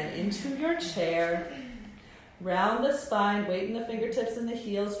once again into your chair. Round the spine, weight in the fingertips and the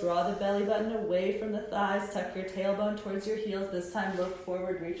heels. Draw the belly button away from the thighs. Tuck your tailbone towards your heels. This time look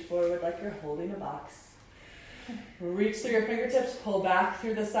forward, reach forward like you're holding a box. Reach through your fingertips, pull back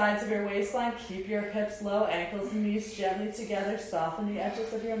through the sides of your waistline. Keep your hips low, ankles and knees gently together. Soften the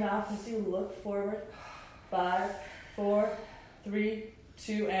edges of your mouth as you look forward. 5, 4, 3,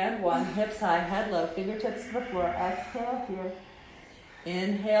 2, and 1. Hips high, head low, fingertips to the floor. Exhale here.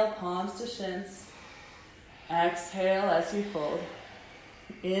 Inhale, palms to shins. Exhale as you fold.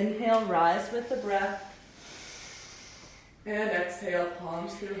 Inhale, rise with the breath. And exhale,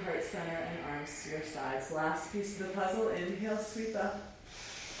 palms through heart center and arms to your sides. Last piece of the puzzle. Inhale, sweep up.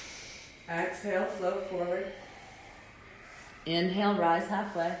 Exhale, flow forward. Inhale, rise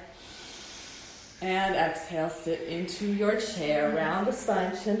halfway. And exhale, sit into your chair. Round the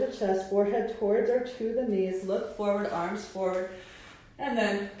spine, chin to chest, forehead towards or to the knees. Look forward, arms forward. And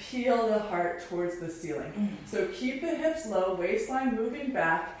then peel the heart towards the ceiling. So keep the hips low, waistline moving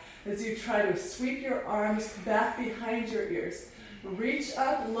back as you try to sweep your arms back behind your ears. Reach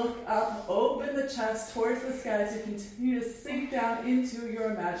up, look up, open the chest towards the sky as you continue to sink down into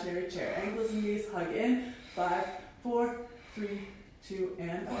your imaginary chair. Ankles and knees hug in. 5, 4, 3, 2,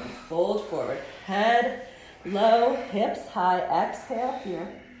 and 1. Fold forward. Head low, hips high. Exhale here.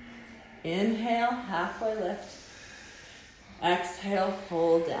 Inhale, halfway lift. Exhale,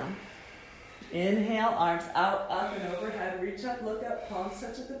 fold down. Inhale, arms out, up and overhead. Reach up, look up, palms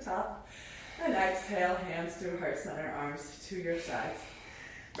touch at the top. And exhale, hands through heart center, arms to your sides.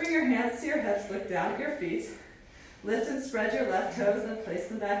 Bring your hands to your hips, look down at your feet. Lift and spread your left toes and then place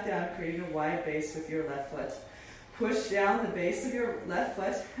them back down, creating a wide base with your left foot. Push down the base of your left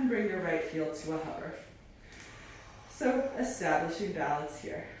foot and bring your right heel to a hover. So establishing balance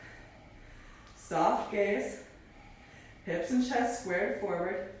here. Soft gaze, hips and chest squared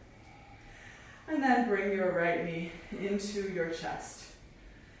forward. And then bring your right knee into your chest.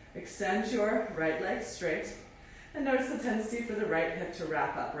 Extend your right leg straight. And notice the tendency for the right hip to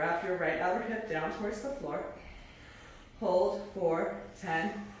wrap up. Wrap your right outer hip down towards the floor. Hold for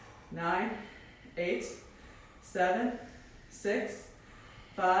 10, 9, 8, 7, 6,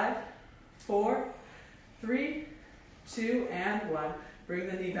 5, 4, 3, 2, and 1. Bring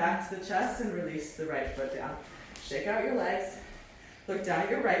the knee back to the chest and release the right foot down. Shake out your legs. Look down at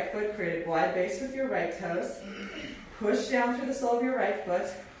your right foot. Create a wide base with your right toes. Push down through the sole of your right foot.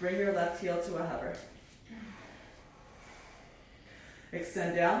 Bring your left heel to a hover.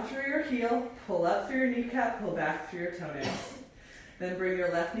 Extend down through your heel. Pull up through your kneecap. Pull back through your toenails. Then bring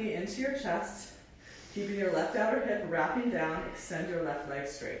your left knee into your chest. Keeping your left outer hip wrapping down. Extend your left leg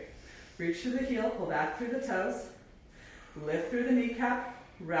straight. Reach through the heel. Pull back through the toes. Lift through the kneecap.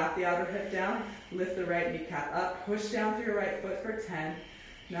 Wrap the outer hip down. Lift the right kneecap up. Push down through your right foot for 10,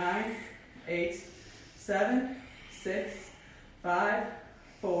 9, 8, 7, 6, 5,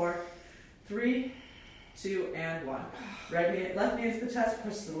 4, 3, 2, and 1. Left knee into the chest.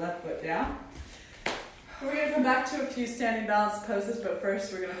 Push the left foot down. We're going to come back to a few standing balance poses, but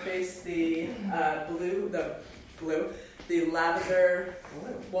first we're going to face the lavender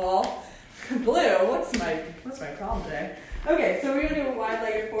wall. Blue, what's my problem today? Okay, so we're going to do a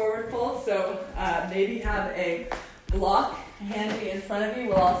wide-legged forward fold. So maybe have a block handy in front of you.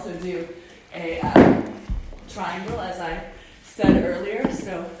 We'll also do a triangle, as I said earlier.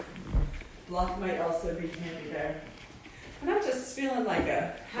 So block might also be handy there. And I'm just feeling like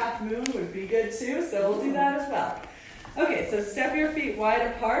a half moon would be good too, so we'll do that as well. Okay, so step your feet wide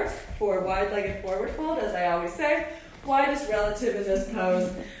apart for wide-legged forward fold. As I always say, wide is relative in this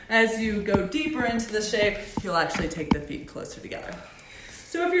pose. As you go deeper into the shape, you'll actually take the feet closer together.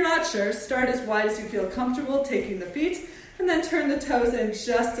 So if you're not sure, start as wide as you feel comfortable, taking the feet, and then turn the toes in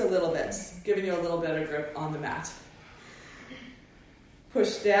just a little bit, giving you a little better grip on the mat.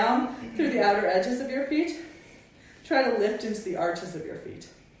 Push down through the outer edges of your feet. Try to lift into the arches of your feet.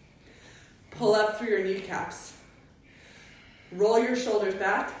 Pull up through your kneecaps. Roll your shoulders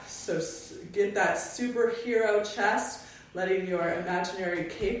back, so get that superhero chest, letting your imaginary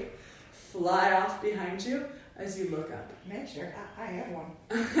cape fly off behind you as you look up. Make sure I have one.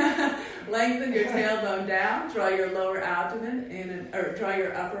 Lengthen your tailbone down. Draw your lower abdomen in, or draw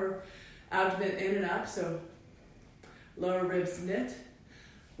your upper abdomen in and up. So lower ribs knit.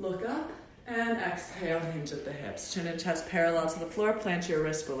 Look up and exhale. Hinge at the hips. Chin and chest parallel to the floor. Plant your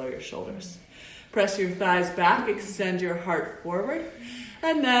wrists below your shoulders. Press your thighs back. Extend your heart forward,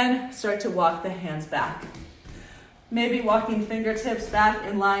 and then start to walk the hands back. Maybe walking fingertips back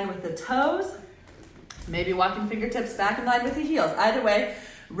in line with the toes. Maybe walking fingertips back in line with the heels. Either way,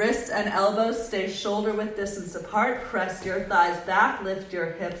 wrists and elbows stay shoulder width distance apart. Press your thighs back, lift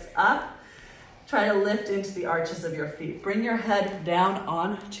your hips up. Try to lift into the arches of your feet. Bring your head down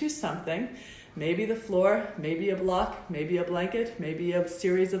onto something. Maybe the floor, maybe a block, maybe a blanket, maybe a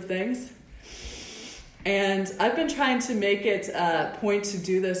series of things. And I've been trying to make it a point to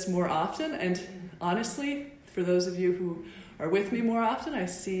do this more often. And honestly, for those of you who are with me more often, I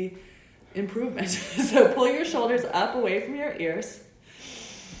see improvement. So pull your shoulders up away from your ears.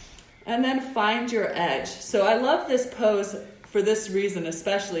 And then find your edge. So I love this pose for this reason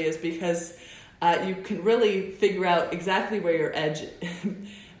especially, is because you can really figure out exactly where your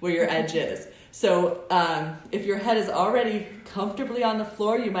edge is. So if your head is already comfortably on the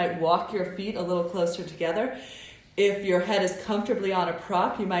floor, you might walk your feet a little closer together. If your head is comfortably on a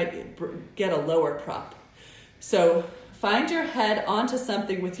prop, you might get a lower prop. So find your head onto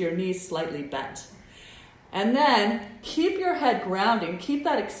something with your knees slightly bent. And then keep your head grounding. Keep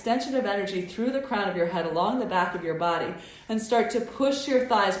that extension of energy through the crown of your head along the back of your body, and start to push your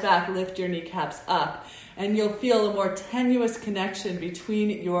thighs back, lift your kneecaps up. And you'll feel a more tenuous connection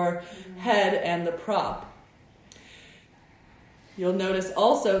between your head and the prop. You'll notice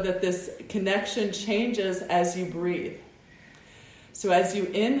also that this connection changes as you breathe. So as you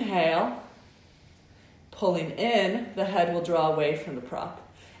inhale, pulling in, the head will draw away from the prop.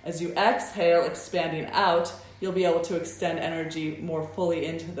 As you exhale, expanding out, you'll be able to extend energy more fully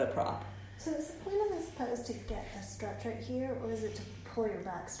into the prop. So is the point of this pose to get a stretch right here, or is it to pull your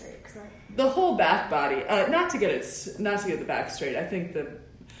back straight? The whole back body, not to get the back straight. I think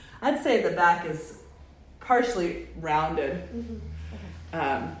I'd say the back is partially rounded. Mm-hmm.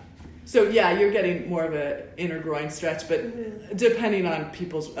 Okay. So yeah, you're getting more of an inner groin stretch, but depending on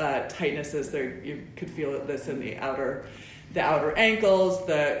people's tightnesses, you could feel this in the outer ankles,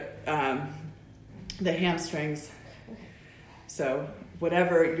 the hamstrings. So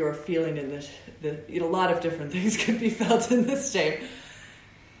whatever you're feeling in a lot of different things could be felt in this shape.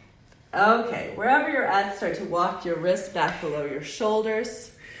 Okay, wherever you're at, start to walk your wrists back below your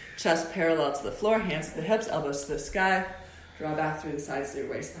shoulders, chest parallel to the floor, hands to the hips, elbows to the sky. Draw back through the sides of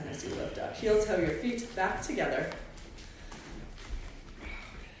your waistline as you lift up. Heel toe your feet back together.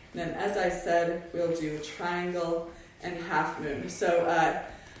 And then, as I said, we'll do triangle and half moon. So I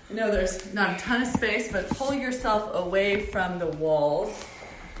know there's not a ton of space, but pull yourself away from the walls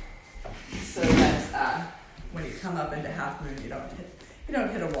so that when you come up into half moon, you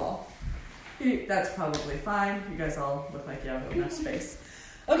don't hit a wall. That's probably fine. You guys all look like you have enough space.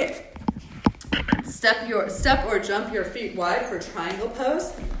 Okay. Step or jump your feet wide for triangle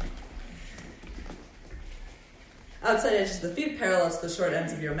pose. Outside edges of the feet parallel to the short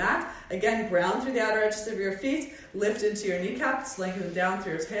ends of your mat. Again, ground through the outer edges of your feet. Lift into your kneecaps, lengthen them down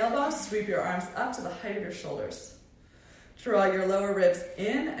through your tailbone. Sweep your arms up to the height of your shoulders. Draw your lower ribs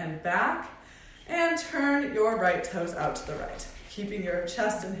in and back. And turn your right toes out to the right. Keeping your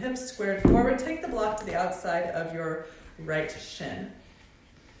chest and hips squared forward, take the block to the outside of your right shin.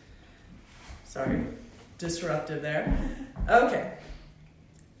 Sorry, disruptive there. Okay.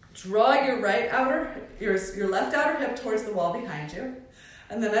 Draw your your left outer hip towards the wall behind you.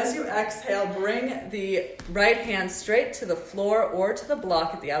 And then as you exhale, bring the right hand straight to the floor or to the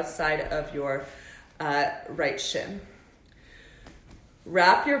block at the outside of your right shin.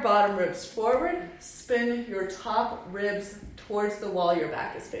 Wrap your bottom ribs forward. Spin your top ribs towards the wall your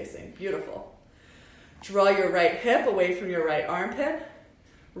back is facing. Beautiful. Draw your right hip away from your right armpit.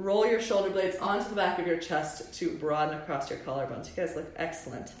 Roll your shoulder blades onto the back of your chest to broaden across your collarbones. You guys look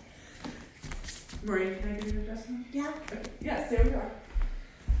excellent. Marie, can I give you an adjustment? Yeah. Okay. Yeah, stay where you are.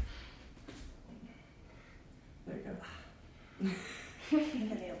 There you go. I'm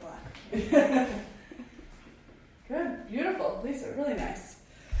gonna need a block. Good, beautiful. Lisa, really nice.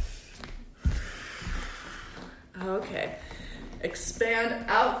 Okay. Expand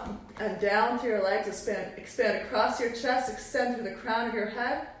out and down through your legs. Expand across your chest. Extend through the crown of your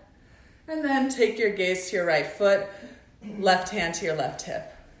head. And then take your gaze to your right foot. Left hand to your left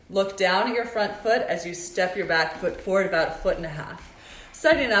hip. Look down at your front foot as you step your back foot forward about 1.5 feet.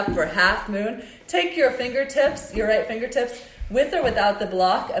 Setting up for half moon. Take your fingertips, your right fingertips, with or without the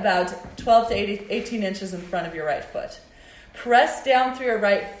block, about 12 to 18 inches in front of your right foot. Press down through your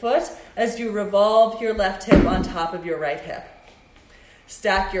right foot as you revolve your left hip on top of your right hip.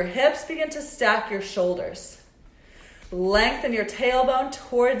 Stack your hips, begin to stack your shoulders. Lengthen your tailbone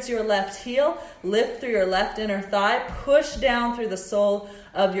towards your left heel. Lift through your left inner thigh. Push down through the sole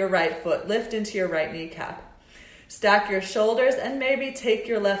of your right foot. Lift into your right kneecap. Stack your shoulders and maybe take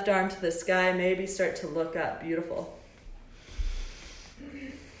your left arm to the sky. Maybe start to look up. Beautiful.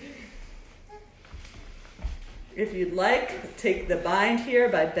 If you'd like, take the bind here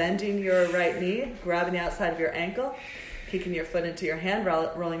by bending your right knee, grabbing the outside of your ankle, kicking your foot into your hand,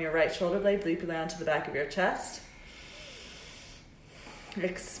 rolling your right shoulder blade deeply onto the back of your chest.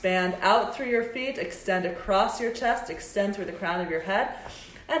 Expand out through your feet, extend across your chest, extend through the crown of your head,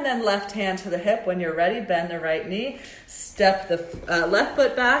 and then left hand to the hip. When you're ready, bend the right knee, step the left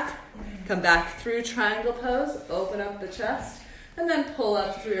foot back, come back through triangle pose, open up the chest, and then pull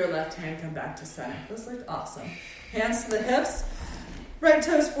up through your left hand, come back to center. This looks awesome. Hands to the hips, right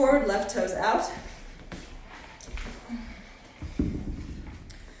toes forward, left toes out.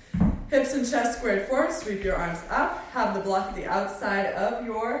 Hips and chest squared forward, sweep your arms up. Have the block at the outside of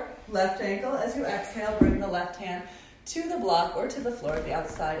your left ankle. As you exhale, bring the left hand to the block or to the floor at the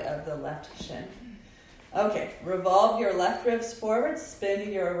outside of the left shin. Okay, revolve your left ribs forward,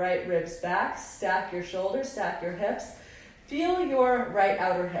 spin your right ribs back, stack your shoulders, stack your hips. Feel your right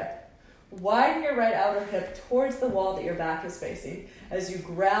outer hip. Widen your right outer hip towards the wall that your back is facing as you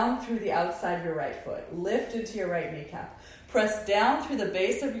ground through the outside of your right foot. Lift into your right kneecap. Press down through the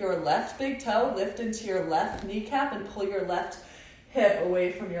base of your left big toe, lift into your left kneecap, and pull your left hip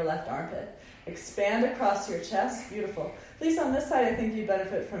away from your left armpit. Expand across your chest. Beautiful. At least on this side, I think you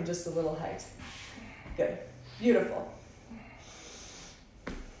benefit from just a little height. Good. Beautiful.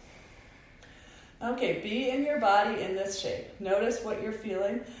 Okay, be in your body in this shape. Notice what you're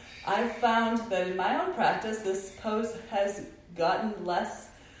feeling. I've found that in my own practice, this pose has gotten less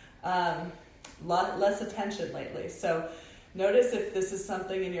less attention lately. So notice if this is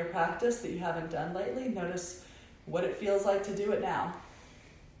something in your practice that you haven't done lately. Notice what it feels like to do it now.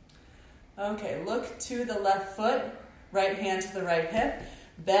 Okay, look to the left foot, right hand to the right hip.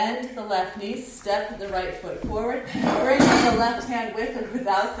 Bend the left knee, step the right foot forward. Bring the left hand with or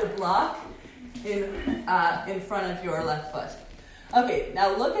without the block in front of your left foot. Okay,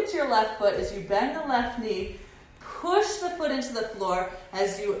 now look at your left foot as you bend the left knee. Push the foot into the floor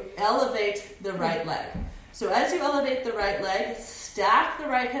as you elevate the right leg. So as you elevate the right leg, stack the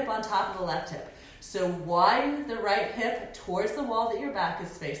right hip on top of the left hip. So widen the right hip towards the wall that your back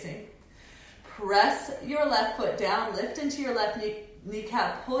is facing. Press your left foot down, lift into your left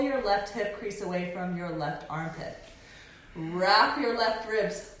kneecap, pull your left hip crease away from your left armpit. Wrap your left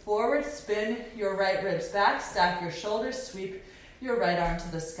ribs forward, spin your right ribs back, stack your shoulders, sweep your right arm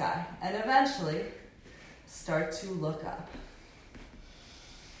to the sky, and eventually start to look up.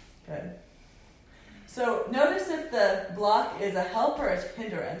 Good. So notice if the block is a help or a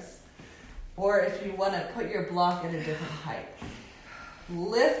hindrance, or if you want to put your block at a different height.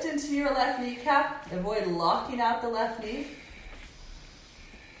 Lift into your left kneecap, avoid locking out the left knee.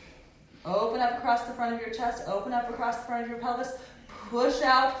 Open up across the front of your chest, open up across the front of your pelvis, push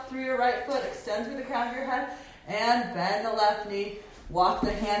out through your right foot, extend through the crown of your head, and bend the left knee. Walk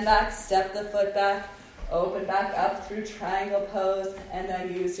the hand back, step the foot back, open back up through triangle pose, and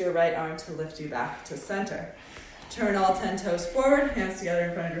then use your right arm to lift you back to center. Turn all 10 toes forward, hands together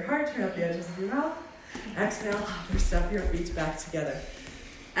in front of your heart, turn up the edges of your mouth. Exhale, hover, step your feet back together.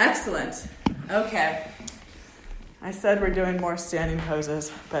 Excellent. Okay. I said we're doing more standing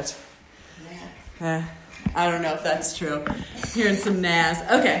poses, but I don't know if that's true. Hearing some naz.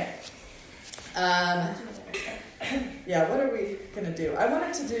 Okay. Yeah, what are we going to do? I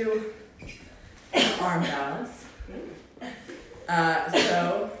wanted to do arm balance.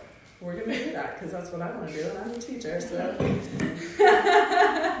 So we're going to do that because that's what I want to do, and I'm a teacher, so.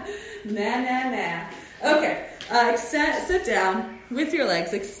 Nah. Okay. Sit down with your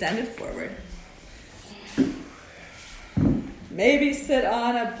legs extended forward. Maybe sit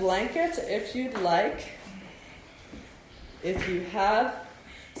on a blanket if you'd like. If you have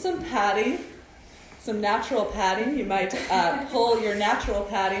some padding, some natural padding, you might pull your natural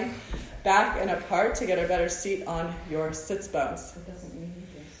padding back and apart to get a better seat on your sits bones. It doesn't mean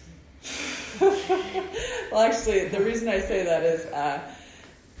Well, actually, the reason I say that is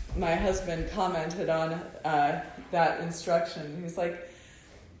my husband commented on that instruction. He's like,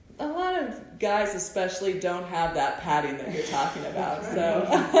 a lot of guys especially don't have that padding that you're talking about. So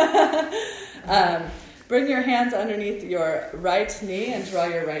bring your hands underneath your right knee and draw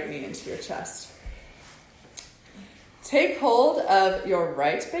your right knee into your chest. Take hold of your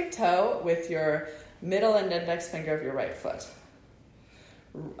right big toe with your middle and index finger of your right foot.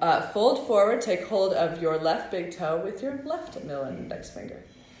 Fold forward, take hold of your left big toe with your left middle and index finger.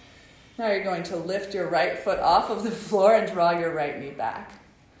 Now you're going to lift your right foot off of the floor and draw your right knee back.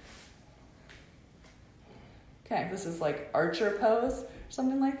 Okay, this is like archer pose or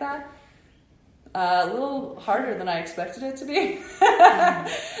something like that. A little harder than I expected it to be.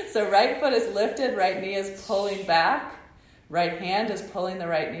 So right foot is lifted, right knee is pulling back, right hand is pulling the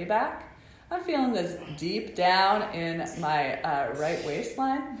right knee back. I'm feeling this deep down in my right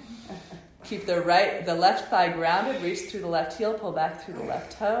waistline. Keep the left thigh grounded, reach through the left heel, pull back through the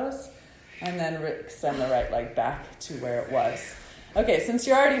left toes, and then extend the right leg back to where it was. Okay, since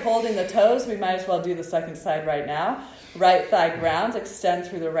you're already holding the toes, we might as well do the second side right now. Right thigh grounds, extend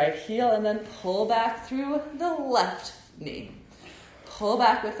through the right heel, and then pull back through the left knee. Pull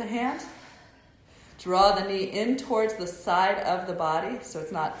back with the hand. Draw the knee in towards the side of the body, so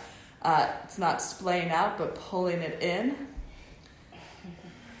it's not splaying out, but pulling it in.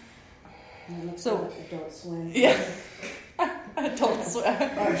 So Adult Swim. Yeah. Adult Swim.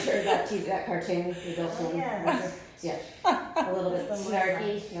 Or sure, that cartoon, Adult Swim. Yeah. A little bit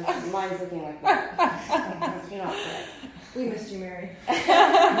snarky. No, mine's looking like that. You're not correct. We missed you, Mary.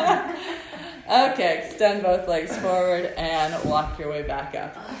 Okay, extend both legs forward and walk your way back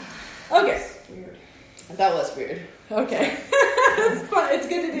up. Okay. Weird. That was weird. Okay. It's fun. It's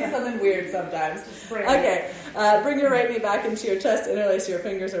good to do something weird sometimes. Okay. Bring your right knee back into your chest. Interlace your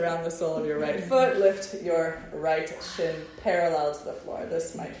fingers around the sole of your right foot. Lift your right shin parallel to the floor.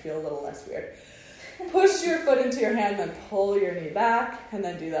 This might feel a little less weird. Push your foot into your hand, then pull your knee back, and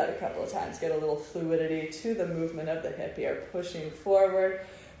then do that a couple of times. Get a little fluidity to the movement of the hip here. Pushing forward,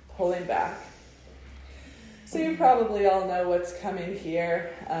 pulling back. So you probably all know what's coming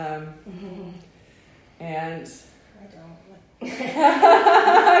here. And I don't.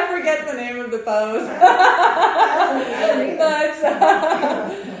 I forget the name of the pose.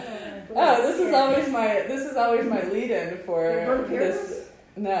 But Oh, this is always my lead-in for this.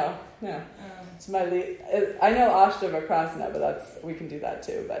 No. It's my lead. I know Ashtavakrasana, but we can do that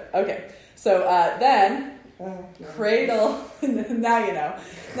too. But okay, so then cradle. Now you know.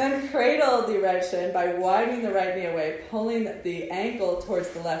 Then cradle the right shin by widening the right knee away, pulling the ankle towards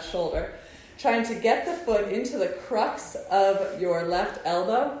the left shoulder, trying to get the foot into the crux of your left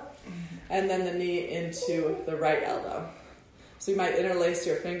elbow, and then the knee into the right elbow. So you might interlace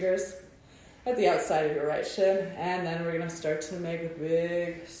your fingers at the outside of your right shin, and then we're going to start to make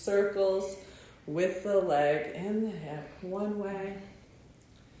big circles with the leg in the hip one way,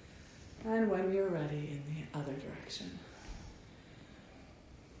 and when you're ready, in the other direction.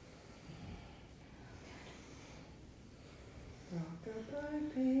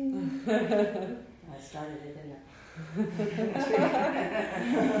 I started it in there.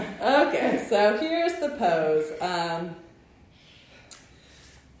 Okay, so here's the pose.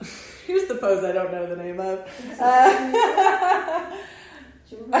 Here's the pose I don't know the name of. I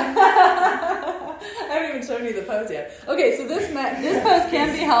haven't even shown you the pose yet. Okay, so this pose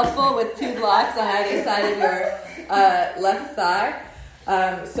can be helpful with 2 blocks on either side of your left thigh.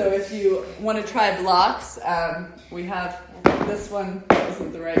 So if you want to try blocks, we have this one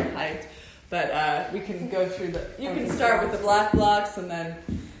isn't the right height, but we can go through you can start with the black blocks and then,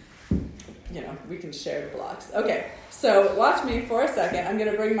 we can share the blocks. Okay, so watch me for a second. I'm going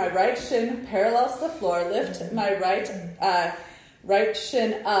to bring my right shin parallel to the floor, lift my right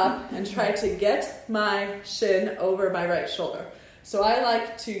shin up, and try to get my shin over my right shoulder. So I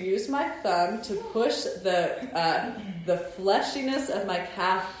like to use my thumb to push the fleshiness of my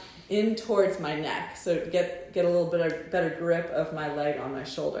calf in towards my neck, so get a little bit better grip of my leg on my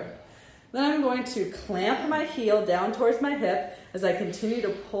shoulder. Then I'm going to clamp my heel down towards my hip as I continue to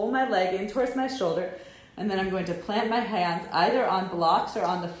pull my leg in towards my shoulder, and then I'm going to plant my hands either on blocks or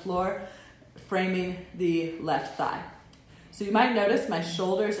on the floor, framing the left thigh. So you might notice my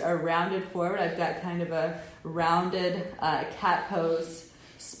shoulders are rounded forward. I've got kind of a rounded cat pose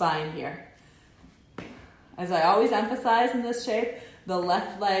spine here. As I always emphasize in this shape, the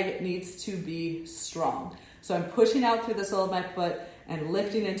left leg needs to be strong. So I'm pushing out through the sole of my foot and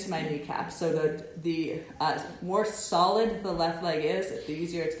lifting into my kneecap. So the more solid the left leg is, the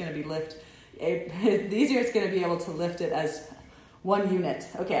easier it's going to be the easier it's going to be able to lift it as one unit.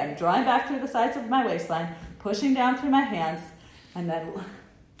 Okay, I'm drawing back through the sides of my waistline, pushing down through my hands, and then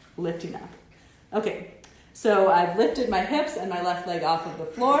lifting up. Okay, so I've lifted my hips and my left leg off of the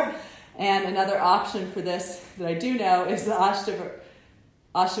floor. And another option for this that I do know is the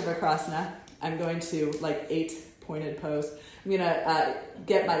Ashtavakrasana. I'm going to 8-pointed pose. I'm going to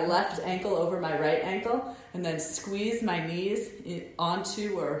get my left ankle over my right ankle and then squeeze my knees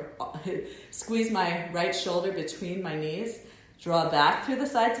squeeze my right shoulder between my knees, draw back through the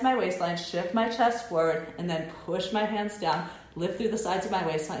sides of my waistline, shift my chest forward, and then push my hands down, lift through the sides of my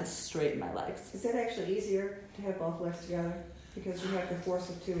waistline, straighten my legs. Is that actually easier to have both legs together? Because you have the force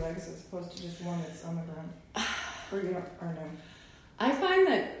of 2 legs as opposed to just one that's on the ground. Or no? I find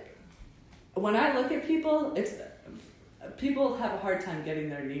that when I look at people, people have a hard time getting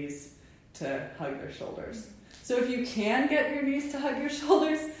their knees to hug their shoulders. So if you can get your knees to hug your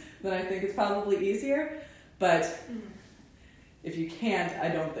shoulders, then I think it's probably easier. But if you can't, I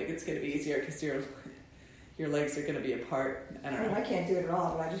don't think it's going to be easier because your legs are going to be apart. I don't know. I can't do it at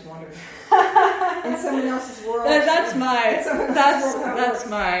all, but I just wondered. In someone else's world. That's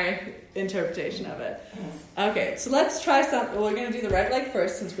my interpretation of it. Okay, so let's try something. We're going to do the right leg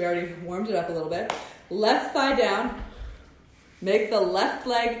first since we already warmed it up a little bit. Left thigh down. Make the left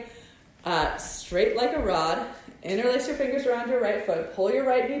leg straight like a rod. Interlace your fingers around your right foot. Pull your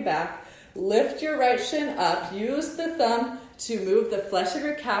right knee back. Lift your right shin up. Use the thumb to move the flesh of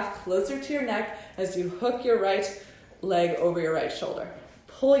your calf closer to your neck as you hook your right leg over your right shoulder.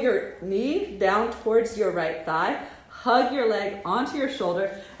 Pull your knee down towards your right thigh. Hug your leg onto your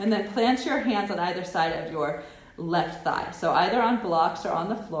shoulder, and then plant your hands on either side of your left thigh. So either on blocks or on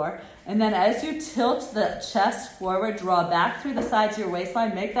the floor. And then as you tilt the chest forward, draw back through the sides of your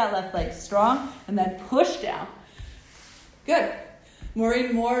waistline, make that left leg strong, and then push down. Good.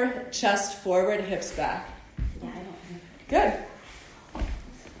 Maureen, more chest forward, hips back. Yeah, I don't think. Good.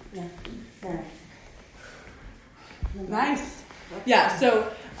 Yeah. Nice. Yeah,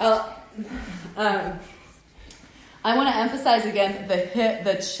 so I want to emphasize again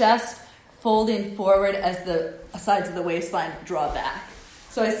the chest folding forward as the sides of the waistline draw back.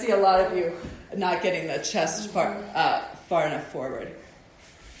 So I see a lot of you not getting the chest far enough forward.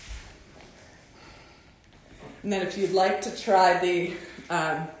 And then if you'd like to try the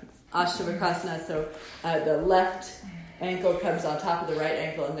Ashtavakrasana, so the left ankle comes on top of the right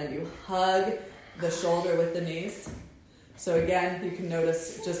ankle, and then you hug the shoulder with the knees. So again, you can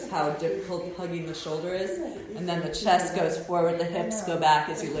notice just how difficult hugging the shoulder is. And then the chest goes forward, the hips go back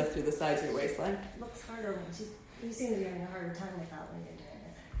as you lift through the sides of your waistline. It looks harder when you seem to be having a harder time with that when you're doing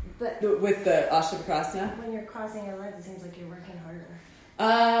it. But With the Ashtavakrasana? when you're crossing your legs, it seems like you're working harder.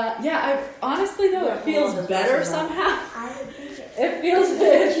 Yeah, honestly though, it feels better somehow. I would think it. It feels,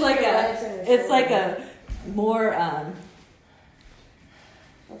 it's like a more,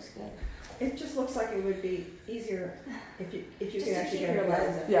 Looks good. It just looks like it would be easier if you Just could to actually keep get your your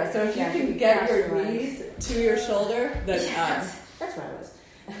legs legs up. yeah, so if you can get your knees to your shoulder, then, That's where I was.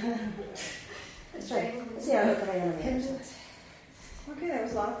 Let's try. Let's see how hook I am on the other side. Okay, that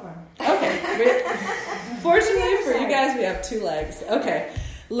was a lot of fun. okay. Fortunately for you guys, we have 2 legs. Okay.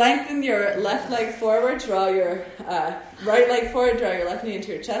 Lengthen your left leg forward, draw your right leg forward, draw your left knee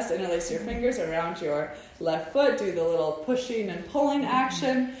into your chest, interlace your fingers around your left foot, do the little pushing and pulling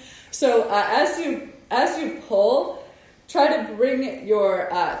action. So as you pull, try to bring your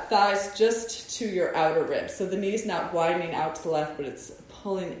thighs just to your outer ribs. So the knee's not widening out to the left, but it's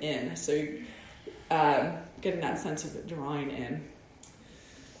pulling in. So you're getting that sense of it drawing in.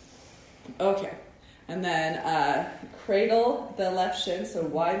 Okay. And then cradle the left shin, so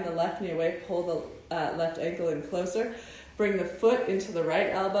widen the left knee away, pull the left ankle in closer. Bring the foot into the right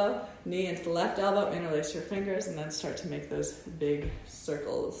elbow, knee into the left elbow, interlace your fingers, and then start to make those big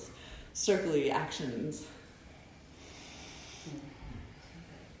circly actions.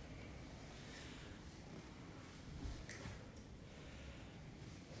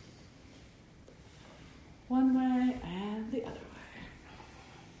 One way and the other way.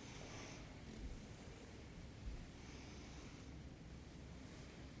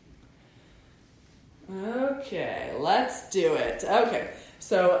 Okay, let's do it. Okay,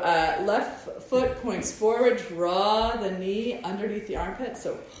 so left foot points forward, draw the knee underneath the armpit,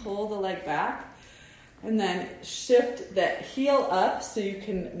 so pull the leg back, and then shift that heel up so you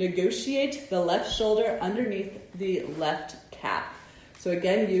can negotiate the left shoulder underneath the left calf. So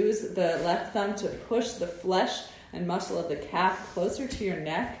again, use the left thumb to push the flesh and muscle of the calf closer to your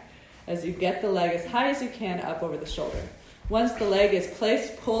neck as you get the leg as high as you can up over the shoulder. Once the leg is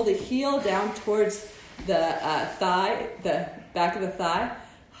placed, pull the heel down towards the thigh, the back of the thigh.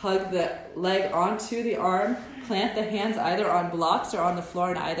 Hug the leg onto the arm. Plant the hands either on blocks or on the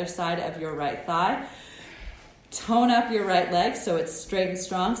floor on either side of your right thigh. Tone up your right leg so it's straight and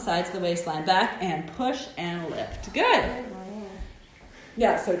strong, sides of the waistline back, and push and lift. Good.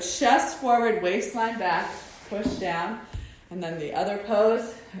 Yeah, so chest forward, waistline back, push down. And then the other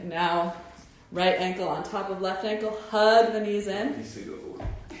pose. Now right ankle on top of left ankle. Hug the knees in.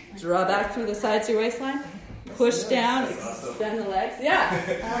 Draw back through the sides of your waistline. Push down, extend the legs. Yeah.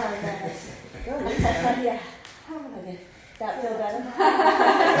 Oh, nice. Go. Yeah. How am I gonna? That feel better?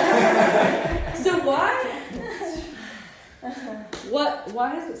 So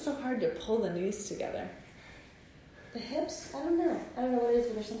why is it so hard to pull the knees together? The hips? I don't know. I don't know what it is,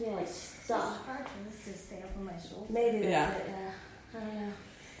 but there's something like It's stuff. hard for this to stay up on my shoulder. Maybe that's Yeah. it. Yeah. I don't know.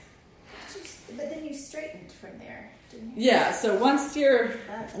 But then you straightened from there, didn't you? Yeah, so once you're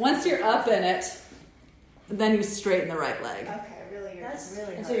That's up in it, then you straighten the right leg. Okay, really. That's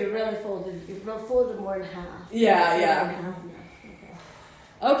really And hard. so you really folded. You folded more in half. Yeah, More yeah. in half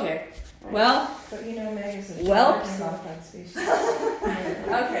now. Okay. Well, But you know, Meg is a Well- modified species.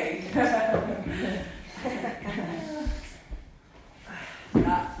 okay.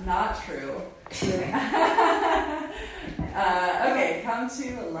 Not true. Okay, come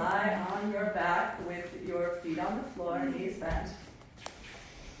to lie on your back with your feet on the floor, knees bent.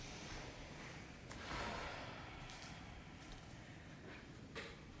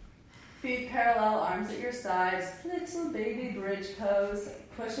 Feet parallel, arms at your sides, little baby bridge pose.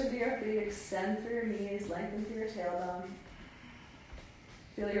 Push into your feet, extend through your knees, lengthen through your tailbone.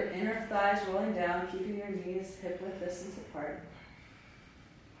 Feel your inner thighs rolling down, keeping your knees hip width distance apart.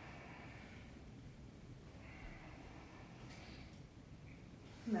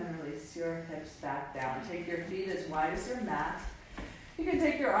 And then release your hips back down. Take your feet as wide as your mat. You can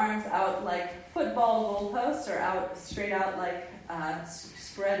take your arms out like football goalposts or out straight out like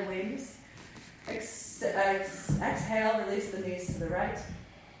spread wings. Exhale, release the knees to the right.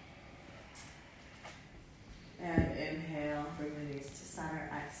 And inhale, bring the knees to center.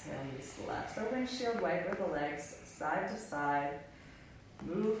 Exhale, knees to left. So windshield wiper the legs side to side.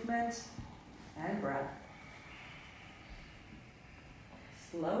 Movement and breath.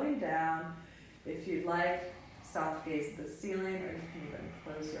 Slowing down. If you'd like, soft gaze at the ceiling, or you can even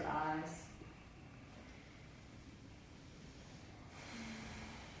close your eyes.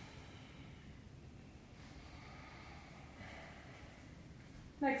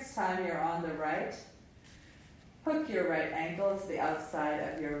 Next time you're on the right, hook your right ankle to the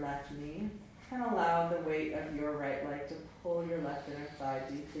outside of your left knee and allow the weight of your right leg to pull your left inner thigh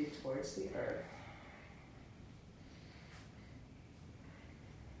deeply towards the earth.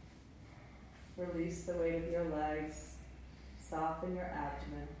 Release the weight of your legs, soften your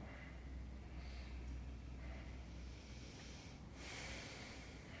abdomen.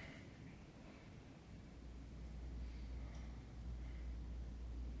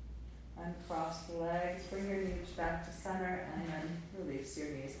 Uncross the legs, bring your knees back to center, and then release your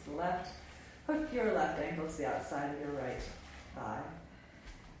knees to the left. Hook your left ankle to the outside of your right thigh.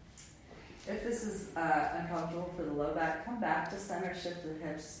 If this is uncomfortable for the low back, come back to center, shift the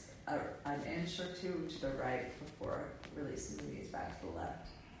hips an inch or two to the right before releasing the knees back to the left.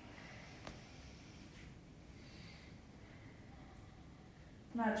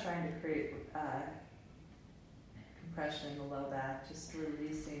 I'm not trying to create compression in the low back, just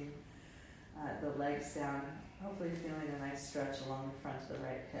releasing the legs down, hopefully feeling a nice stretch along the front of the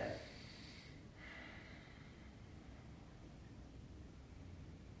right hip.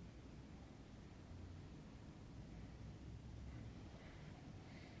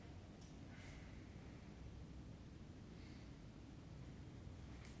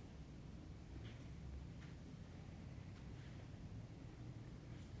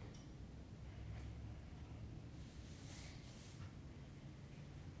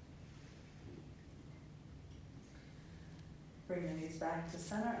 Bring the knees back to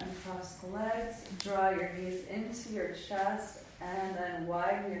center and cross the legs. Draw your knees into your chest and then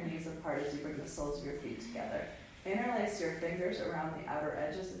widen your knees apart as you bring the soles of your feet together. Interlace your fingers around the outer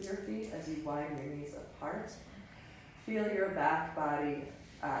edges of your feet as you widen your knees apart. Feel your back body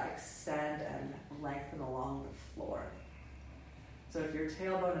extend and lengthen along the floor. So if your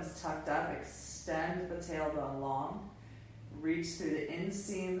tailbone is tucked up, extend the tailbone long. Reach through the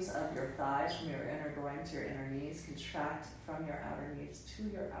inseams of your thighs from your inner groin to your inner knees. Contract from your outer knees to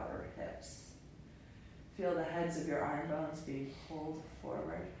your outer hips. Feel the heads of your arm bones being pulled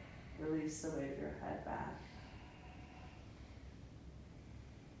forward. Release the weight of your head back.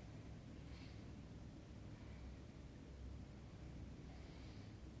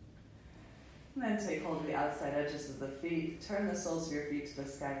 And then take hold of the outside edges of the feet. Turn the soles of your feet to the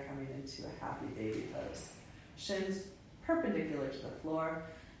sky, coming into a happy baby pose. Shins perpendicular to the floor,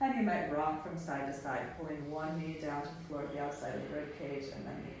 and you might rock from side to side, pulling one knee down to the floor at the outside of the rib cage and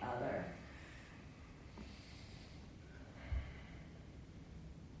then the other.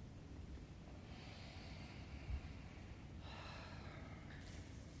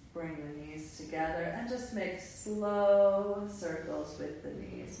 Bring the knees together and just make slow circles with the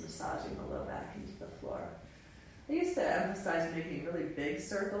knees, massaging the low back into the floor. I used to emphasize making really big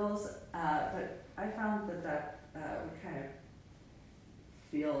circles, but I found that would kind of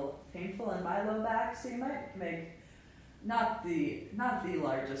feel painful in my low back, so you might make not the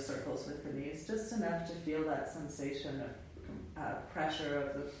largest circles with the knees, just enough to feel that sensation of pressure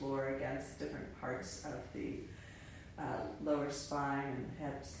of the floor against different parts of the lower spine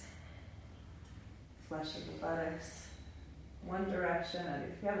and hips, flesh of the buttocks, one direction, and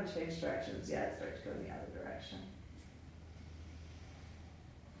if you haven't changed directions yet, start to go in the other direction.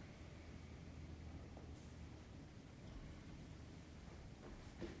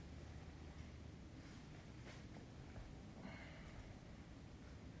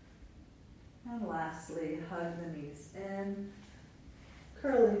 And lastly, hug the knees in.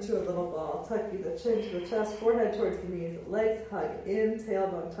 Curl into a little ball. Tuck the chin to the chest, forehead towards the knees, legs hug in,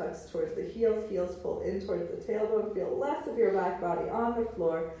 tailbone tucks towards the heels, heels pull in towards the tailbone. Feel less of your back body on the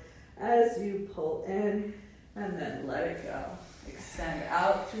floor as you pull in, and then let it go. Extend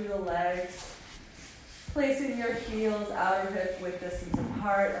out through the legs, placing your heels outer hip width distance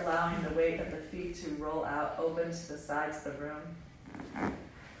apart, allowing the weight of the feet to roll out open to the sides of the room.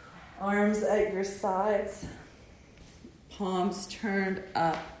 Arms at your sides. Palms turned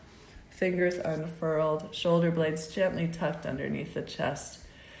up, fingers unfurled, shoulder blades gently tucked underneath the chest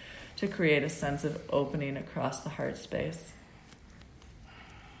to create a sense of opening across the heart space.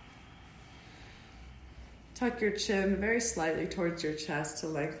 Tuck your chin very slightly towards your chest to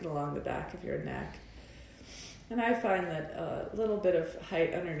lengthen along the back of your neck. And I find that a little bit of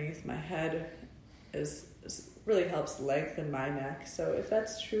height underneath my head really helps lengthen my neck. So if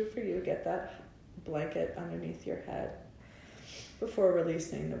that's true for you, get that blanket underneath your head before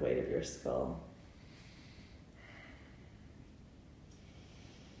releasing the weight of your skull.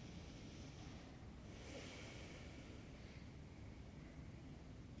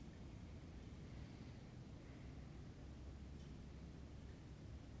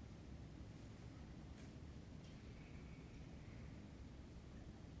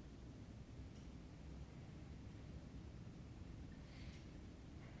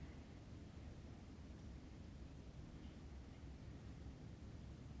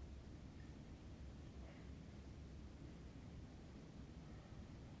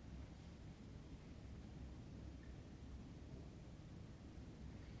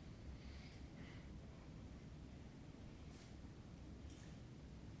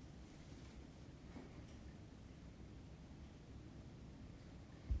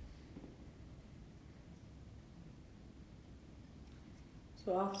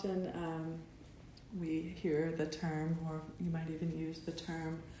 So often we hear the term, or you might even use the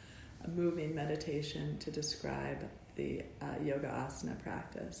term, a moving meditation to describe the yoga asana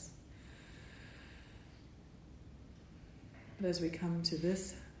practice. But as we come to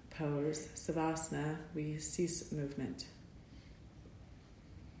this pose, savasana, we cease movement.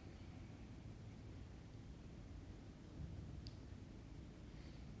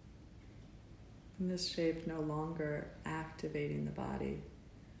 In this shape, no longer activating the body,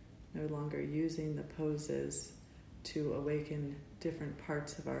 no longer using the poses to awaken different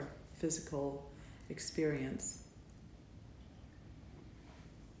parts of our physical experience.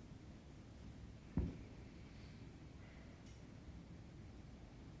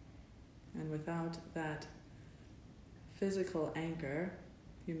 And without that physical anchor,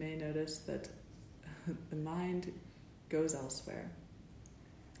 you may notice that the mind goes elsewhere.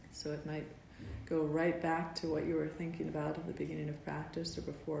 So it might go right back to what you were thinking about at the beginning of practice or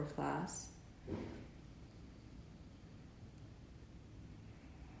before class.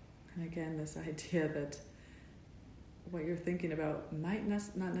 And again, this idea that what you're thinking about might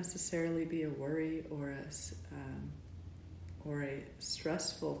not necessarily be a worry or a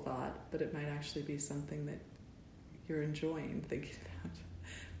stressful thought, but it might actually be something that you're enjoying thinking about.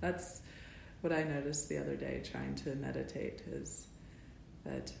 That's what I noticed the other day trying to meditate, is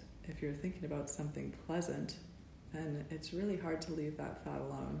that if you're thinking about something pleasant, then it's really hard to leave that thought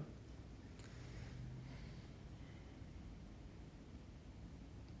alone.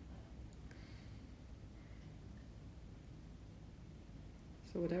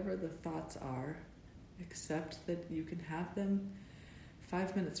 So whatever the thoughts are, accept that you can have them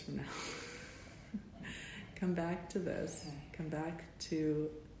 5 minutes from now. Come back to this. Come back to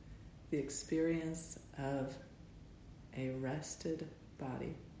the experience of a rested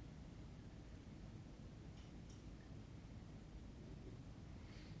body.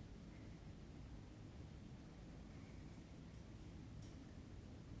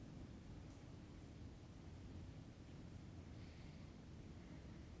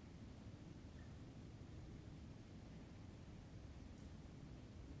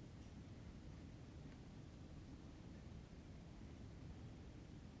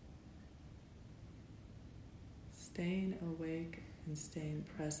 Staying awake and staying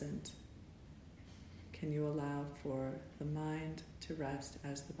present, can you allow for the mind to rest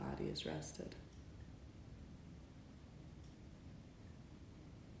as the body is rested?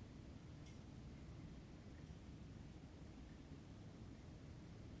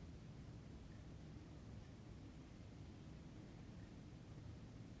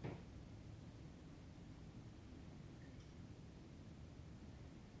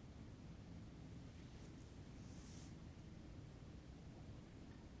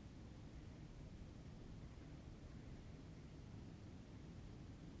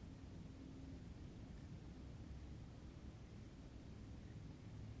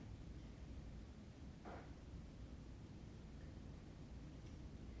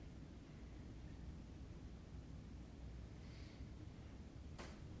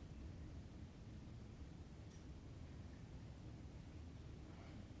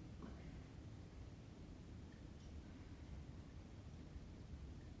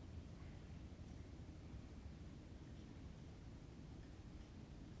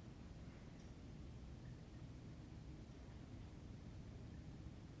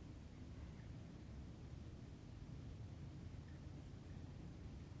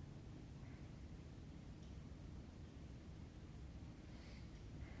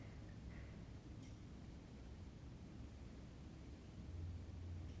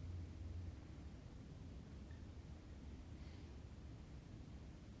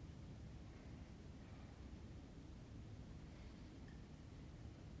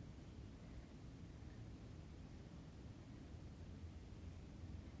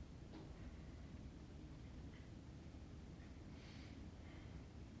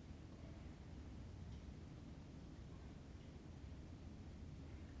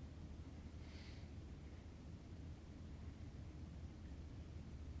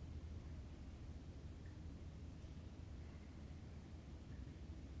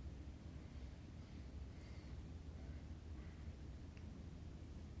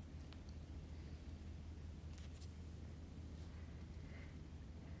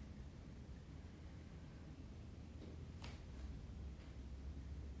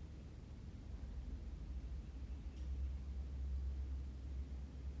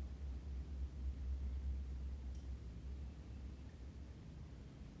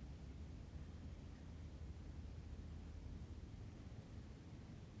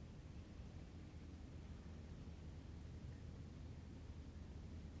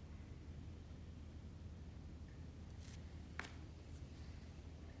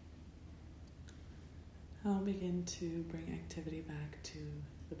 Now begin to bring activity back to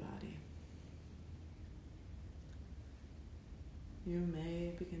the body. You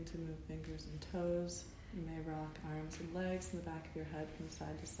may begin to move fingers and toes. You may rock arms and legs in the back of your head from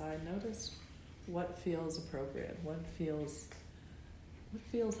side to side. Notice what feels appropriate, what feels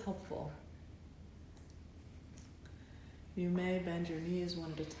helpful. You may bend your knees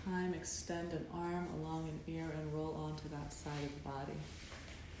one at a time, extend an arm along an ear and roll onto that side of the body.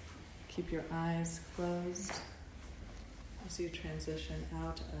 Keep your eyes closed as you transition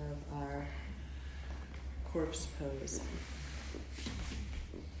out of our corpse pose.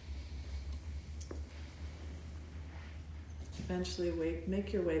 Eventually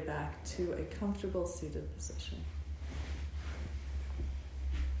make your way back to a comfortable seated position.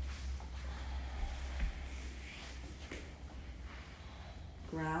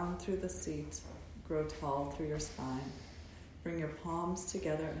 Ground through the seat, grow tall through your spine. Bring your palms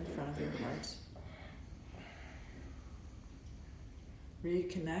together in front of your heart.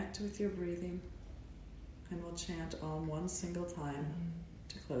 Reconnect with your breathing, and we'll chant Om one single time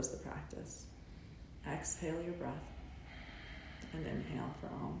to close the practice. Exhale your breath, and inhale for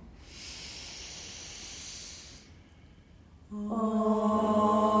Om.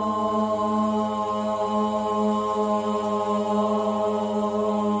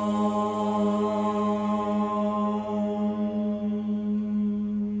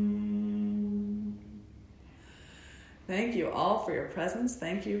 Thank you all for your presence.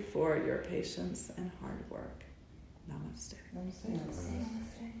 Thank you for your patience and hard work. Namaste. Namaste.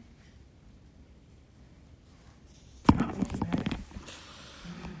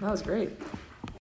 That was great.